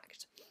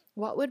act?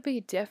 What would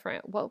be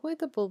different? What would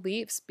the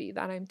beliefs be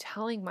that I'm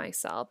telling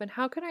myself? And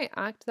how can I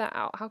act that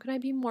out? How can I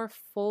be more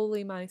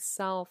fully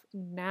myself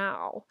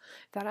now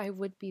that I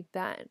would be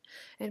then?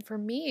 And for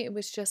me, it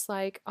was just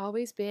like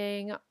always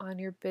being on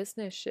your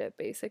business shit,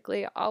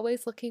 basically,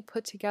 always looking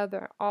put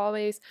together,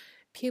 always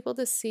people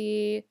to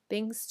see,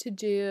 things to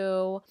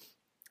do.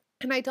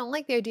 And I don't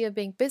like the idea of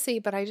being busy,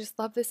 but I just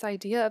love this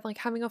idea of like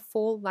having a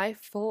full life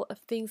full of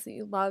things that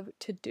you love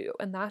to do.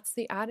 And that's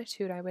the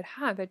attitude I would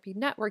have. I'd be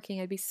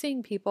networking, I'd be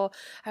seeing people,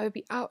 I would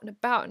be out and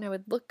about and I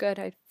would look good,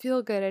 I'd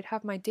feel good, I'd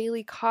have my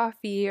daily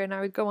coffee and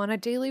I would go on a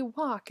daily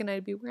walk and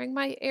I'd be wearing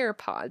my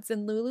AirPods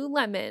and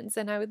Lululemons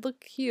and I would look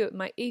cute,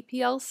 my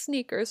APL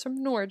sneakers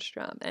from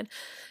Nordstrom,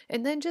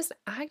 and then just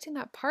acting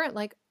that part,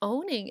 like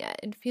owning it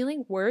and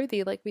feeling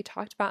worthy, like we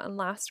talked about in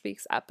last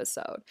week's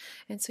episode.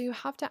 And so you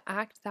have to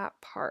act that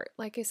part.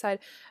 Like I said,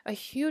 a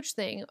huge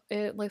thing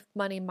with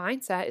money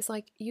mindset is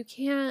like you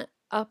can't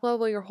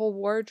up-level your whole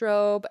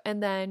wardrobe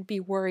and then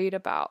be worried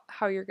about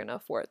how you're going to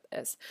afford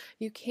this.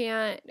 You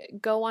can't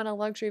go on a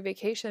luxury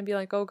vacation and be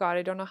like, oh God,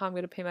 I don't know how I'm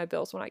going to pay my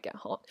bills when I get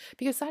home,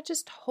 because that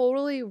just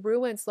totally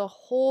ruins the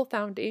whole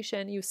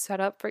foundation you set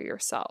up for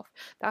yourself.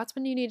 That's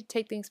when you need to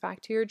take things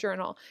back to your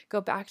journal,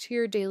 go back to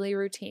your daily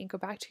routine, go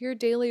back to your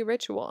daily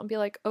ritual and be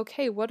like,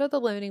 okay, what are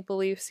the limiting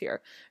beliefs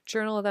here?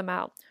 Journal them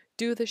out.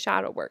 Do the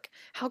shadow work.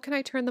 How can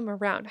I turn them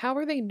around? How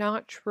are they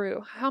not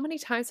true? How many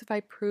times have I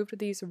proved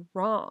these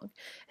wrong?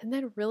 And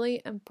then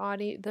really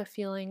embody the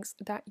feelings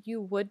that you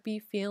would be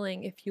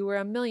feeling if you were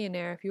a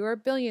millionaire, if you were a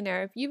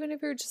billionaire, even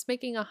if you're just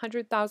making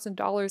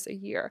 $100,000 a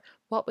year.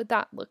 What would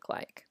that look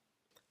like?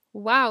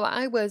 Wow,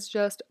 I was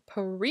just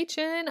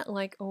preaching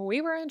like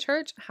we were in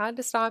church. Had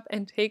to stop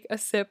and take a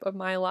sip of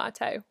my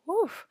latte.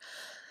 Whew.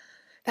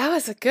 That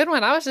was a good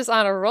one. I was just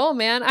on a roll,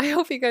 man. I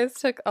hope you guys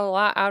took a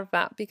lot out of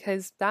that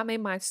because that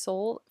made my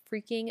soul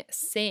freaking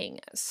sing.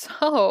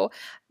 So,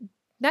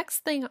 next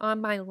thing on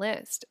my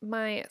list,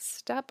 my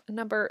step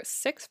number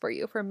 6 for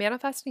you for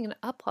manifesting an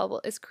up level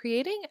is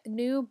creating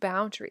new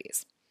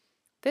boundaries.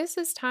 This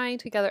is tying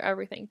together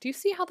everything. Do you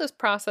see how this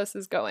process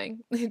is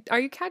going?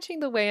 Are you catching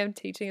the way I'm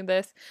teaching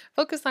this?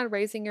 Focus on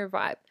raising your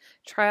vibe.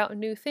 Try out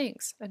new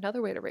things.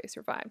 Another way to raise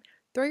your vibe.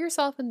 Throw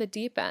yourself in the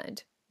deep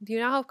end. You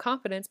now have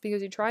confidence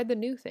because you tried the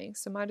new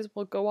things, so might as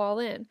well go all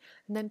in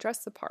and then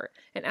dress the part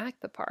and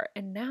act the part.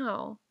 And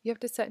now you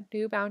have to set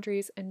new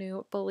boundaries and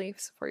new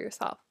beliefs for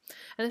yourself.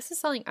 And this is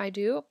something I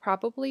do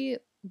probably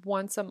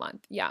once a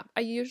month. Yeah, I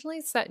usually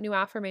set new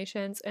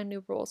affirmations and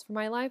new rules for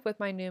my life with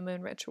my new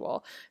moon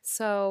ritual.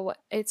 So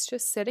it's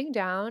just sitting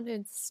down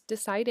and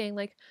deciding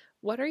like,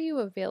 what are you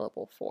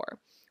available for?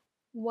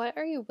 What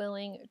are you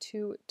willing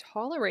to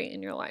tolerate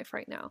in your life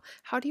right now?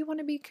 How do you want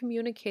to be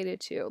communicated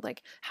to?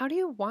 Like, how do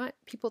you want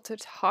people to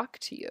talk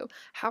to you?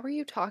 How are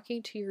you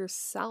talking to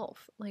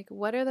yourself? Like,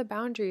 what are the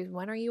boundaries?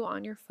 When are you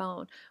on your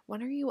phone?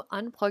 When are you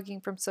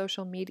unplugging from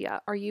social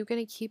media? Are you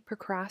going to keep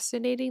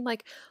procrastinating?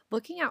 Like,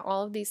 looking at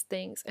all of these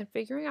things and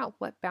figuring out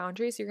what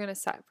boundaries you're going to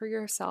set for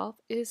yourself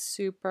is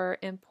super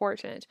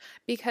important.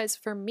 Because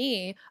for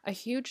me, a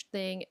huge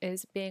thing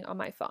is being on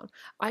my phone.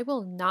 I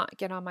will not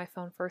get on my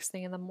phone first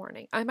thing in the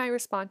morning. I might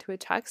respond to a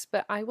text,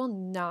 but I will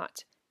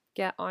not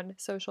get on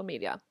social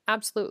media.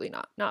 Absolutely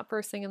not. Not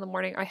first thing in the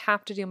morning. I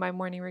have to do my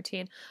morning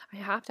routine. I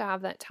have to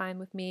have that time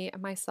with me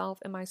and myself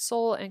and my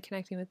soul and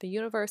connecting with the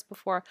universe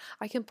before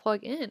I can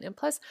plug in. And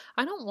plus,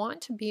 I don't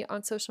want to be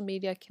on social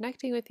media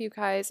connecting with you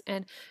guys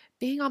and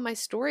being on my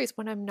stories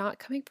when I'm not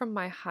coming from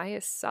my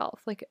highest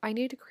self. Like, I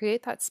need to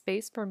create that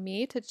space for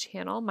me to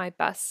channel my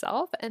best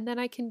self, and then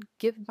I can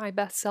give my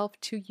best self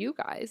to you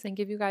guys and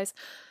give you guys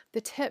the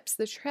tips,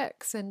 the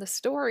tricks, and the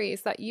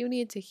stories that you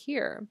need to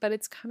hear, but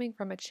it's coming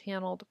from a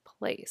channeled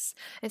place.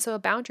 And so, a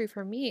boundary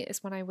for me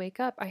is when I wake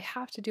up, I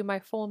have to do my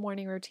full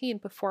morning routine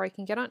before I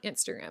can get on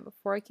Instagram,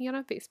 before I can get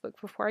on Facebook,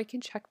 before I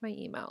can check my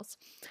emails.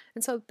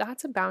 And so,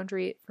 that's a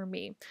boundary for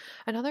me.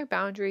 Another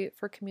boundary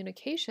for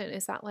communication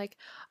is that, like,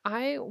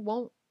 I won't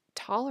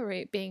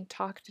tolerate being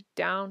talked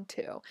down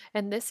to.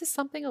 And this is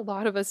something a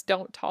lot of us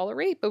don't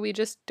tolerate, but we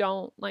just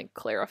don't like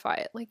clarify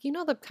it. Like, you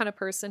know, the kind of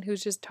person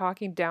who's just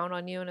talking down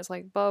on you and is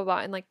like, blah, blah,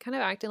 blah, and like kind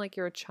of acting like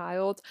you're a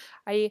child.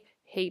 I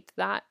hate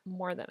that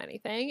more than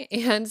anything.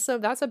 And so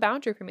that's a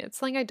boundary for me. It's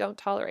something I don't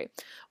tolerate.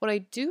 What I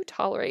do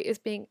tolerate is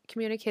being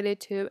communicated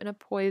to in a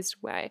poised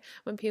way.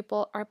 When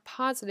people are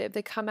positive,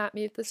 they come at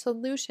me with a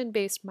solution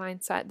based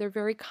mindset. They're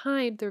very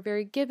kind, they're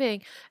very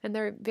giving, and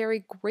they're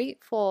very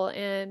grateful.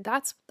 And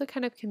that's the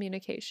kind of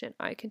communication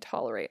I can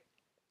tolerate.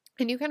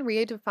 And you can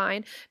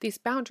redefine these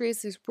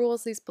boundaries, these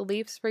rules, these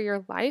beliefs for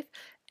your life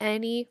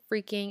any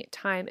freaking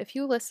time. If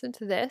you listen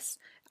to this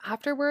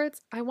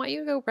afterwards, I want you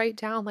to go write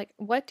down, like,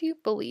 what do you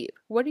believe?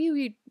 What do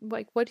you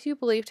like? What do you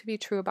believe to be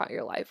true about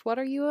your life? What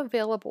are you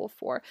available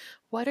for?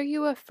 What are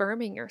you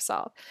affirming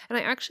yourself? And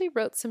I actually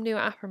wrote some new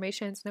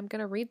affirmations, and I'm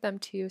going to read them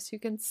to you so you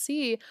can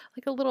see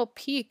like a little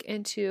peek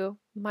into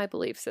my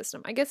belief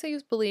system. I guess I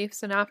use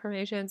beliefs and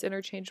affirmations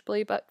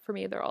interchangeably, but for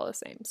me, they're all the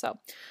same. So,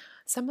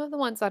 some of the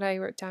ones that I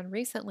wrote down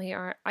recently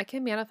are: I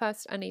can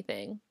manifest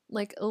anything,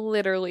 like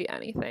literally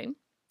anything.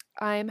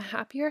 I'm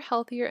happier,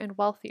 healthier, and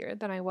wealthier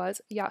than I was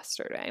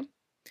yesterday.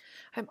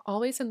 I'm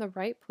always in the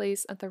right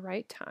place at the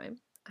right time.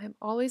 I'm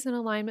always in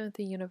alignment with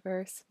the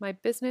universe. My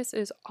business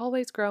is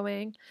always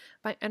growing.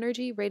 My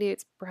energy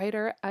radiates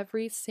brighter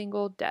every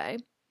single day.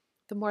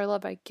 The more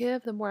love I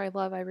give, the more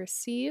love I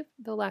receive.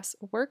 The less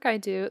work I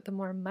do, the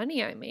more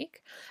money I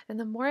make. And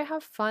the more I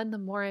have fun, the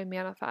more I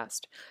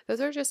manifest. Those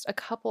are just a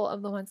couple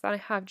of the ones that I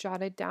have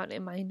jotted down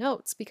in my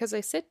notes because I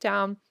sit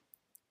down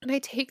and I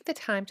take the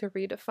time to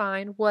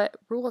redefine what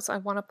rules I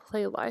want to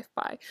play life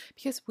by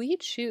because we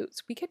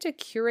choose. We get to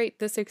curate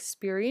this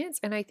experience.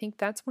 And I think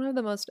that's one of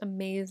the most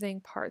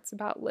amazing parts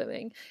about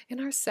living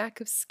in our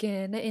sack of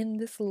skin, in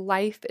this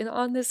life, and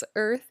on this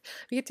earth.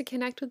 We get to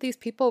connect with these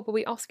people, but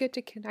we also get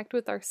to connect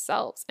with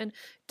ourselves and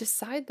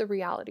decide the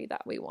reality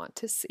that we want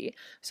to see.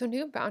 So,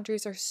 new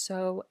boundaries are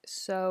so,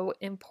 so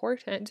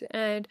important.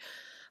 And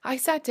I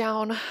sat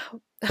down.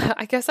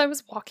 I guess I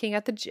was walking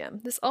at the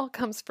gym. This all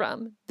comes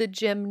from the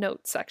gym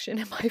notes section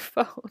in my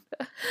phone.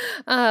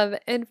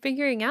 And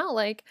figuring out,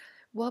 like,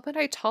 what would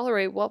I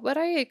tolerate? What would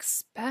I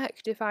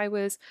expect if I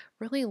was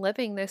really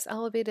living this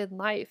elevated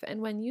life?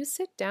 And when you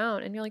sit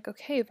down and you're like,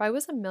 okay, if I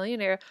was a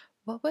millionaire,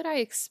 what would I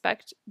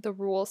expect the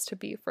rules to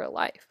be for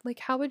life? Like,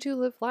 how would you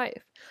live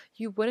life?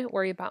 You wouldn't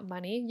worry about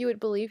money. You would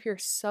believe you're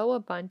so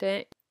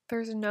abundant.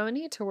 There's no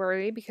need to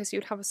worry because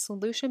you'd have a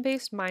solution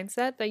based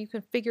mindset that you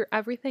can figure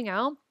everything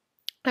out.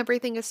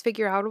 Everything is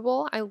figure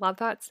outable. I love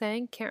that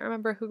saying. Can't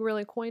remember who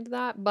really coined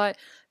that, but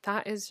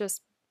that is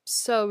just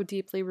so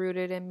deeply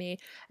rooted in me.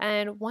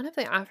 And one of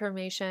the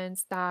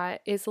affirmations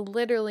that is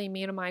literally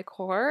me to my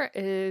core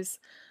is: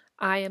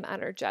 I am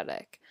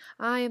energetic.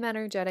 I am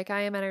energetic.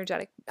 I am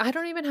energetic. I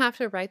don't even have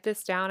to write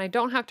this down. I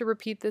don't have to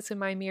repeat this in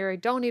my mirror. I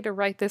don't need to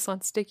write this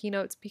on sticky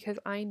notes because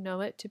I know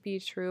it to be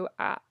true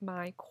at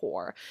my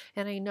core.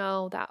 And I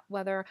know that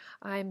whether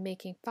I'm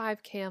making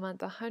 5K a month,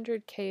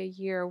 100K a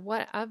year,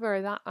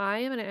 whatever, that I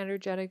am an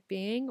energetic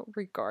being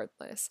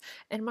regardless.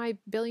 And my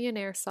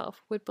billionaire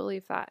self would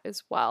believe that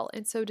as well.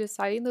 And so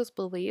deciding those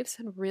beliefs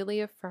and really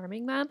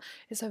affirming them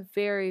is a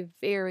very,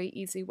 very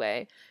easy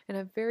way and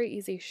a very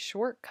easy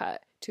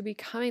shortcut to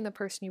becoming the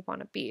person you want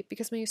to be.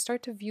 Because when you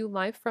start to view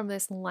life from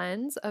this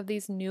lens of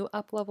these new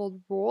up-leveled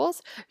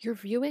rules, you're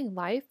viewing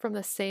life from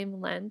the same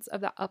lens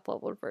of the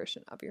up-leveled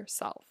version of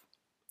yourself.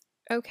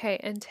 Okay,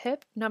 and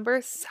tip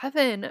number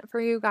 7 for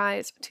you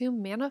guys to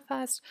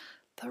manifest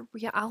the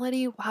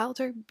reality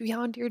wilder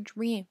beyond your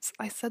dreams.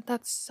 I said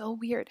that's so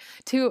weird.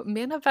 To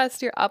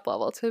manifest your up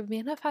level, to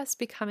manifest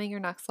becoming your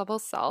next level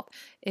self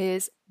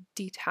is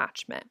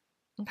detachment.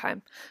 Okay,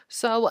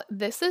 so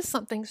this is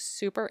something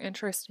super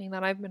interesting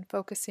that I've been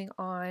focusing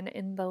on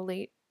in the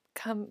late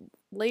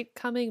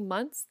coming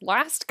months,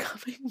 last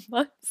coming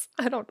months.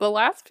 The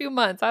last few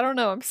months. I don't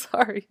know. I'm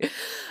sorry.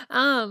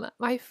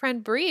 My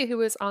friend Bree, who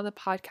was on the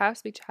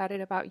podcast, we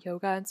chatted about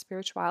yoga and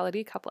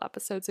spirituality a couple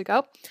episodes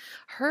ago.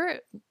 Her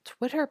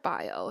Twitter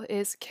bio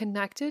is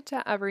connected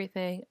to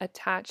everything,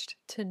 attached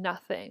to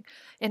nothing.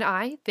 And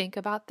I think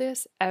about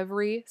this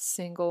every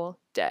single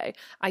day.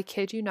 I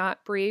kid you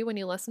not, Bree, when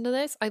you listen to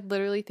this, I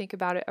literally think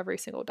about it every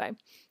single day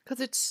because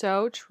it's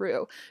so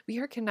true. We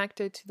are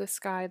connected to the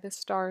sky, the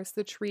stars,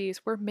 the trees.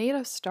 We're made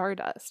of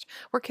stardust.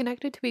 We're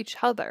connected to each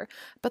other.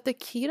 But the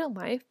key to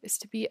life is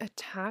to be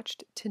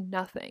attached to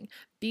nothing.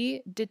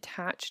 Be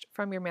detached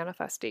from your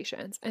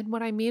manifestations. And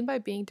what I mean by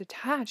being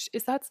detached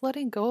is that's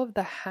letting go of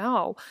the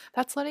how.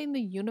 That's letting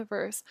the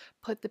universe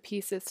put the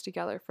pieces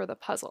together for the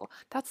puzzle.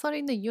 That's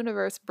letting the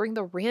universe bring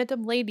the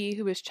random lady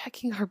who was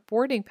checking our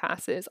boarding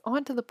passes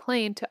onto the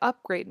plane to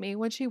upgrade me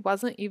when she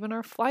wasn't even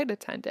our flight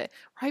attendant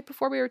right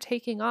before we were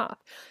taking off.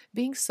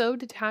 Being so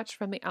detached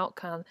from the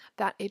outcome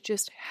that it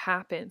just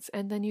happens.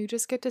 And then you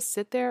just get to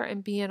sit there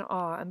and be in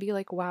awe and be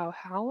like, wow,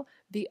 how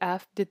the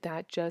F did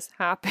that just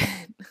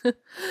happen?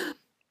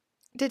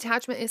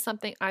 Detachment is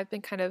something I've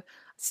been kind of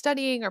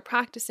studying or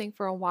practicing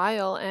for a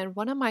while. And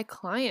one of my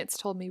clients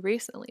told me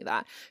recently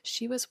that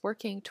she was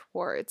working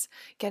towards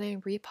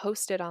getting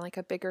reposted on like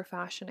a bigger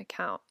fashion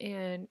account.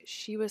 And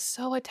she was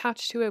so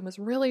attached to it and was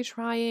really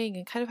trying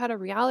and kind of had a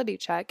reality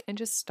check and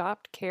just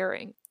stopped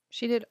caring.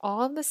 She did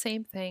all of the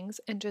same things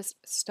and just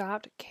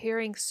stopped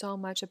caring so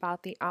much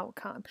about the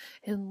outcome.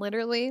 And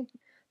literally,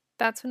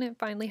 that's when it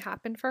finally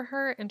happened for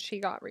her and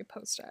she got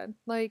reposted.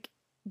 Like,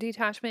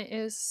 detachment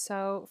is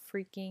so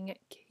freaking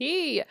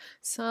key.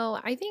 So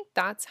I think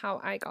that's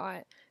how I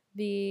got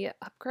the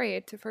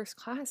upgrade to first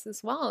class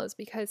as well, is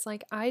because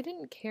like I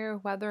didn't care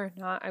whether or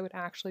not I would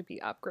actually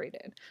be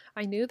upgraded.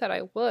 I knew that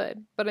I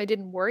would, but I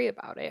didn't worry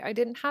about it. I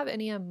didn't have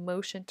any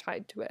emotion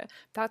tied to it.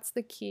 That's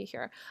the key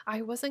here.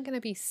 I wasn't going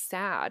to be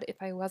sad if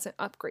I wasn't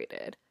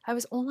upgraded. I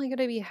was only going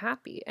to be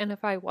happy. And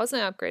if I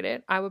wasn't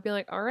upgraded, I would be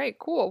like, all right,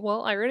 cool.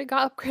 Well, I already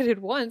got upgraded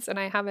once and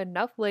I have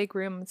enough leg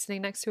room. I'm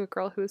sitting next to a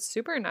girl who's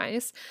super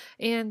nice.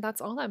 And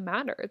that's all that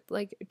mattered.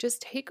 Like,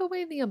 just take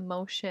away the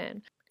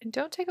emotion. And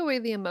don't take away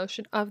the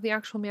emotion of the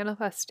actual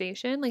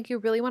manifestation. Like, you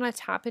really want to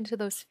tap into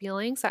those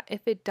feelings that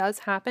if it does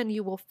happen,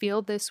 you will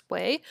feel this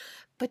way.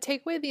 But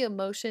take away the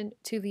emotion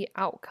to the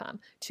outcome,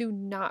 to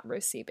not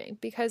receiving.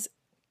 Because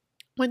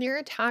when you're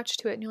attached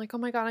to it and you're like, oh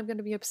my God, I'm going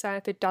to be upset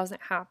if it doesn't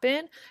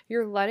happen,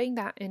 you're letting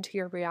that into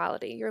your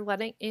reality. You're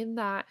letting in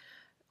that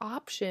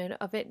option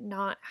of it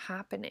not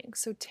happening.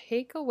 So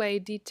take away,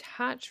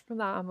 detach from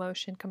that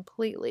emotion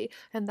completely.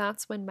 And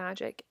that's when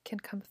magic can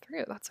come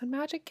through. That's when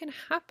magic can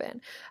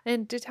happen.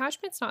 And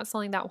detachment's not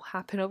something that will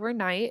happen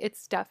overnight.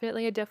 It's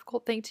definitely a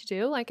difficult thing to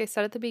do. Like I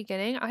said at the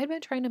beginning, I had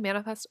been trying to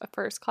manifest a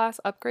first class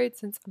upgrade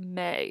since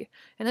May,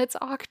 and it's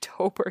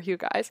October, you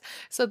guys.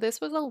 So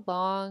this was a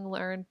long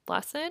learned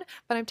lesson,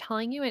 but I'm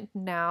telling you it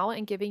now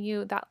and giving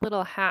you that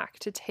little hack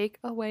to take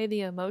away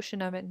the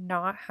emotion of it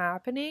not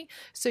happening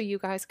so you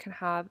guys can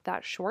have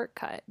that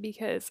shortcut,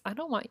 because I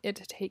don't want it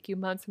to take you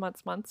months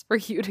for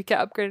you to get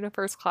upgraded to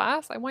first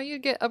class. I want you to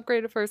get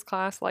upgraded to first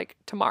class like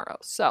tomorrow.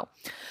 So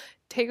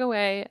take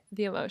away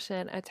the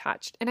emotion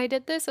attached. And I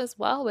did this as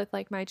well with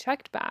like my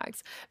checked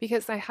bags,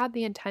 because I had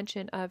the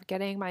intention of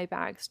getting my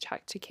bags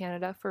checked to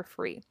Canada for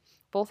free.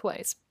 Both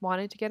ways.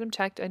 Wanted to get them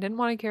checked. I didn't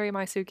want to carry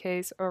my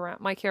suitcase around,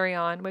 my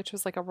carry-on, which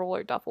was like a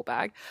roller duffel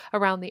bag,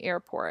 around the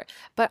airport.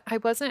 But I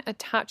wasn't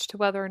attached to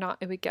whether or not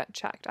it would get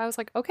checked. I was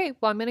like, okay,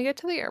 well, I'm going to get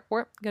to the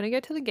airport, I'm going to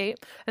get to the gate,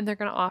 and they're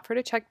going to offer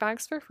to check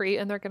bags for free,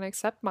 and they're going to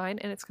accept mine,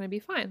 and it's going to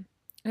be fine.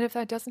 And if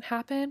that doesn't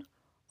happen,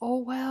 oh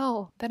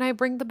well, then I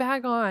bring the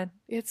bag on.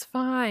 It's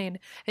fine.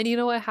 And you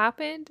know what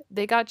happened?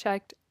 They got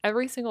checked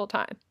every single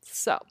time.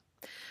 So,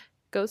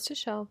 goes to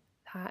show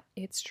that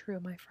it's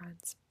true, my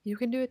friends. You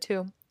can do it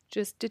too.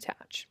 Just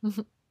detach.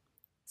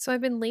 So I've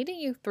been leading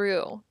you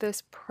through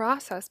this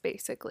process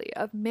basically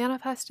of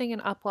manifesting an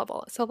up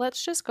level. So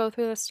let's just go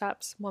through the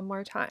steps one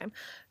more time.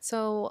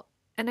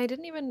 And I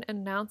didn't even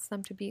announce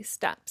them to be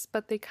steps,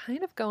 but they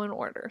kind of go in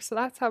order. So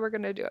that's how we're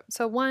going to do it.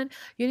 So one,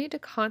 you need to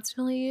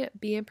constantly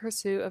be in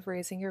pursuit of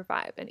raising your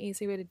vibe. An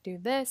easy way to do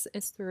this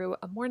is through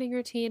a morning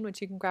routine, which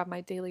you can grab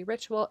my daily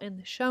ritual in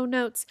the show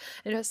notes,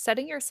 and just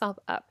setting yourself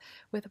up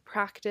with a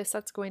practice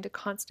that's going to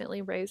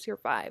constantly raise your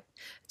vibe.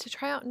 To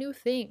try out new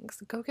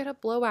things, go get a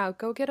blowout,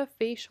 go get a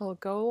facial,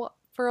 go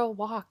for a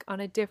walk on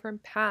a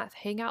different path,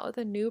 hang out with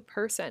a new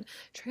person,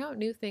 try out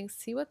new things,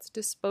 see what's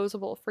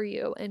disposable for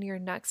you in your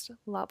next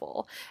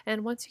level.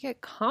 And once you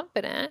get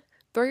confident,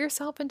 throw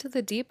yourself into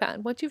the deep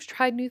end. Once you've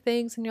tried new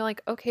things and you're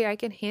like, okay, I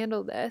can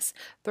handle this,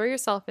 throw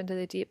yourself into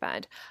the deep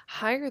end.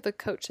 Hire the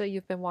coach that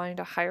you've been wanting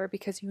to hire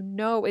because you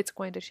know it's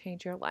going to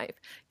change your life.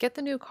 Get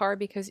the new car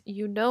because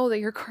you know that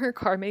your current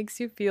car makes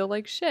you feel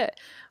like shit.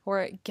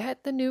 Or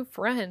get the new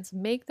friends,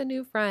 make the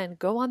new friend,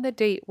 go on the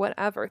date,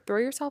 whatever. Throw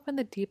yourself in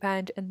the deep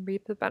end and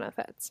reap the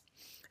benefits.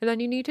 And then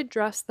you need to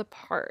dress the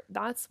part.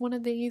 That's one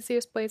of the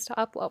easiest ways to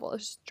up level,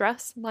 is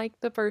dress like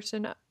the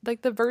version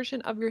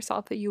of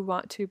yourself that you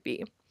want to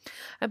be.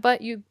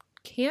 But you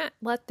can't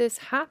let this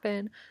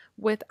happen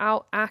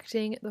without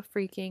acting the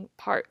freaking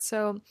part.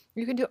 So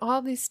you can do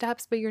all these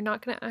steps, but you're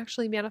not going to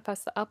actually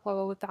manifest the up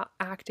level without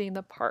acting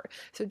the part.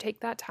 So take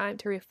that time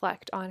to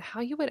reflect on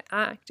how you would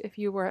act if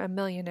you were a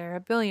millionaire,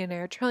 a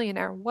billionaire,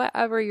 trillionaire,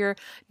 whatever your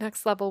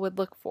next level would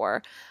look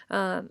for.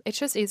 It's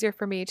just easier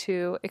for me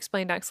to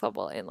explain next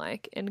level in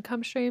like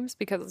income streams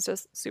because it's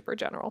just super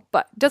general,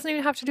 but it doesn't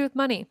even have to do with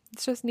money.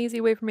 It's just an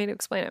easy way for me to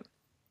explain it.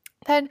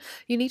 Then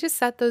you need to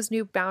set those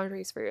new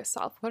boundaries for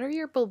yourself. What are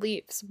your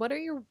beliefs? What are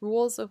your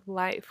rules of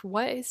life?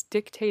 What is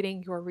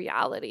dictating your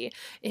reality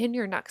in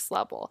your next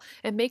level?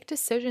 And make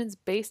decisions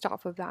based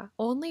off of that.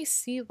 Only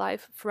see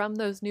life from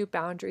those new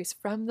boundaries,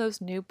 from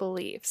those new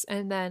beliefs.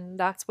 And then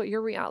that's what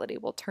your reality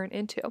will turn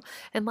into.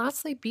 And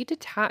lastly, be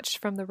detached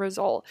from the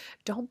result.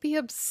 Don't be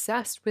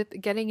obsessed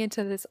with getting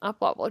into this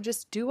up level.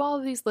 Just do all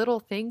of these little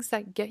things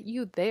that get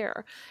you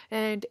there.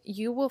 And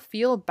you will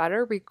feel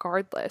better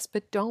regardless.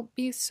 But don't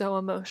be so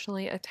emotional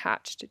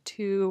attached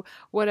to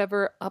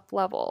whatever up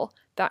level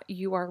that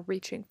you are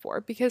reaching for,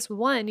 because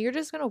one, you're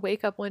just going to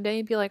wake up one day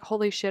and be like,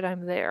 holy shit,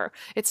 I'm there.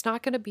 It's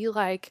not going to be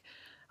like,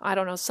 I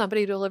don't know,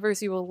 somebody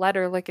delivers you a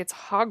letter like it's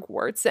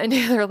Hogwarts and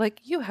they're like,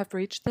 you have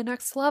reached the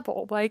next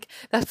level. Like,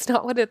 that's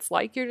not what it's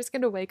like. You're just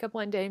going to wake up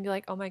one day and be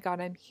like, oh my God,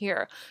 I'm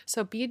here.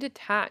 So be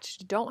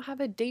detached. Don't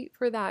have a date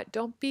for that.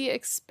 Don't be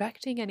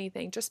expecting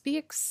anything. Just be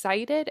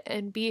excited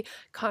and be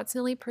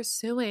constantly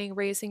pursuing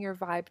raising your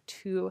vibe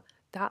to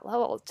that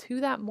level, to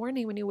that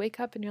morning when you wake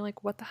up and you're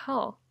like, what the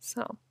hell?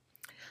 So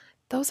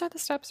those are the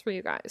steps for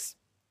you guys.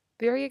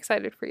 Very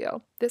excited for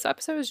you. This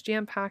episode is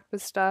jam-packed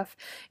with stuff,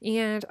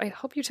 and I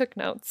hope you took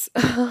notes.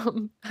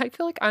 I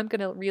feel like I'm going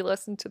to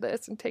re-listen to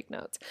this and take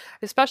notes,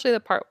 especially the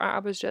part where I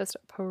was just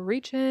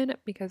preaching,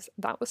 because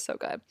that was so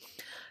good.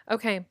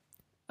 Okay.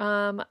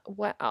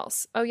 What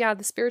else? Oh yeah,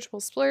 the spiritual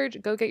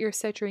splurge. Go get your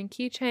citrine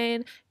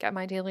keychain, get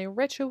my daily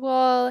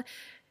ritual.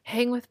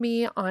 Hang with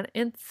me on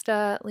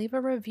Insta, leave a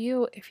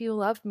review if you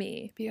love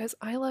me, because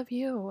I love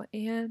you,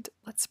 and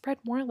let's spread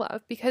more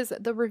love, because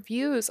the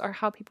reviews are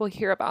how people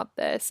hear about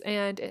this,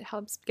 and it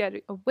helps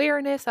get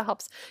awareness, it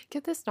helps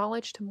get this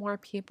knowledge to more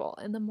people,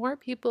 and the more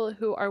people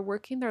who are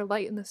working their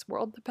light in this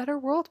world, the better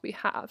world we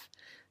have.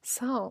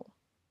 So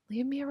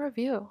leave me a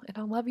review and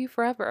I'll love you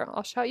forever.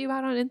 I'll shout you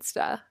out on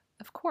Insta.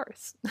 Of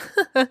course.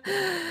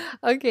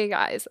 Okay,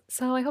 guys.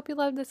 So I hope you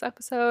loved this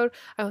episode.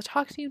 I will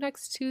talk to you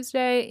next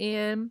Tuesday,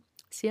 and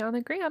see you on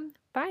the gram.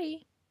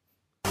 Bye.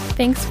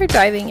 Thanks for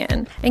diving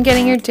in and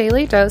getting your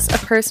daily dose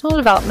of personal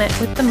development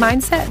with the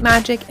Mindset,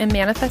 Magic, and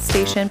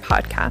Manifestation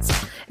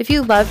podcast. If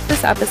you loved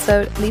this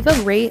episode, leave a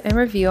rate and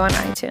review on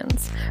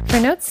iTunes. For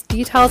notes,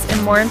 details,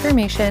 and more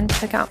information,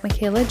 check out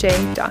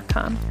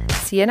michaelaj.com.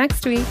 See you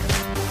next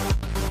week.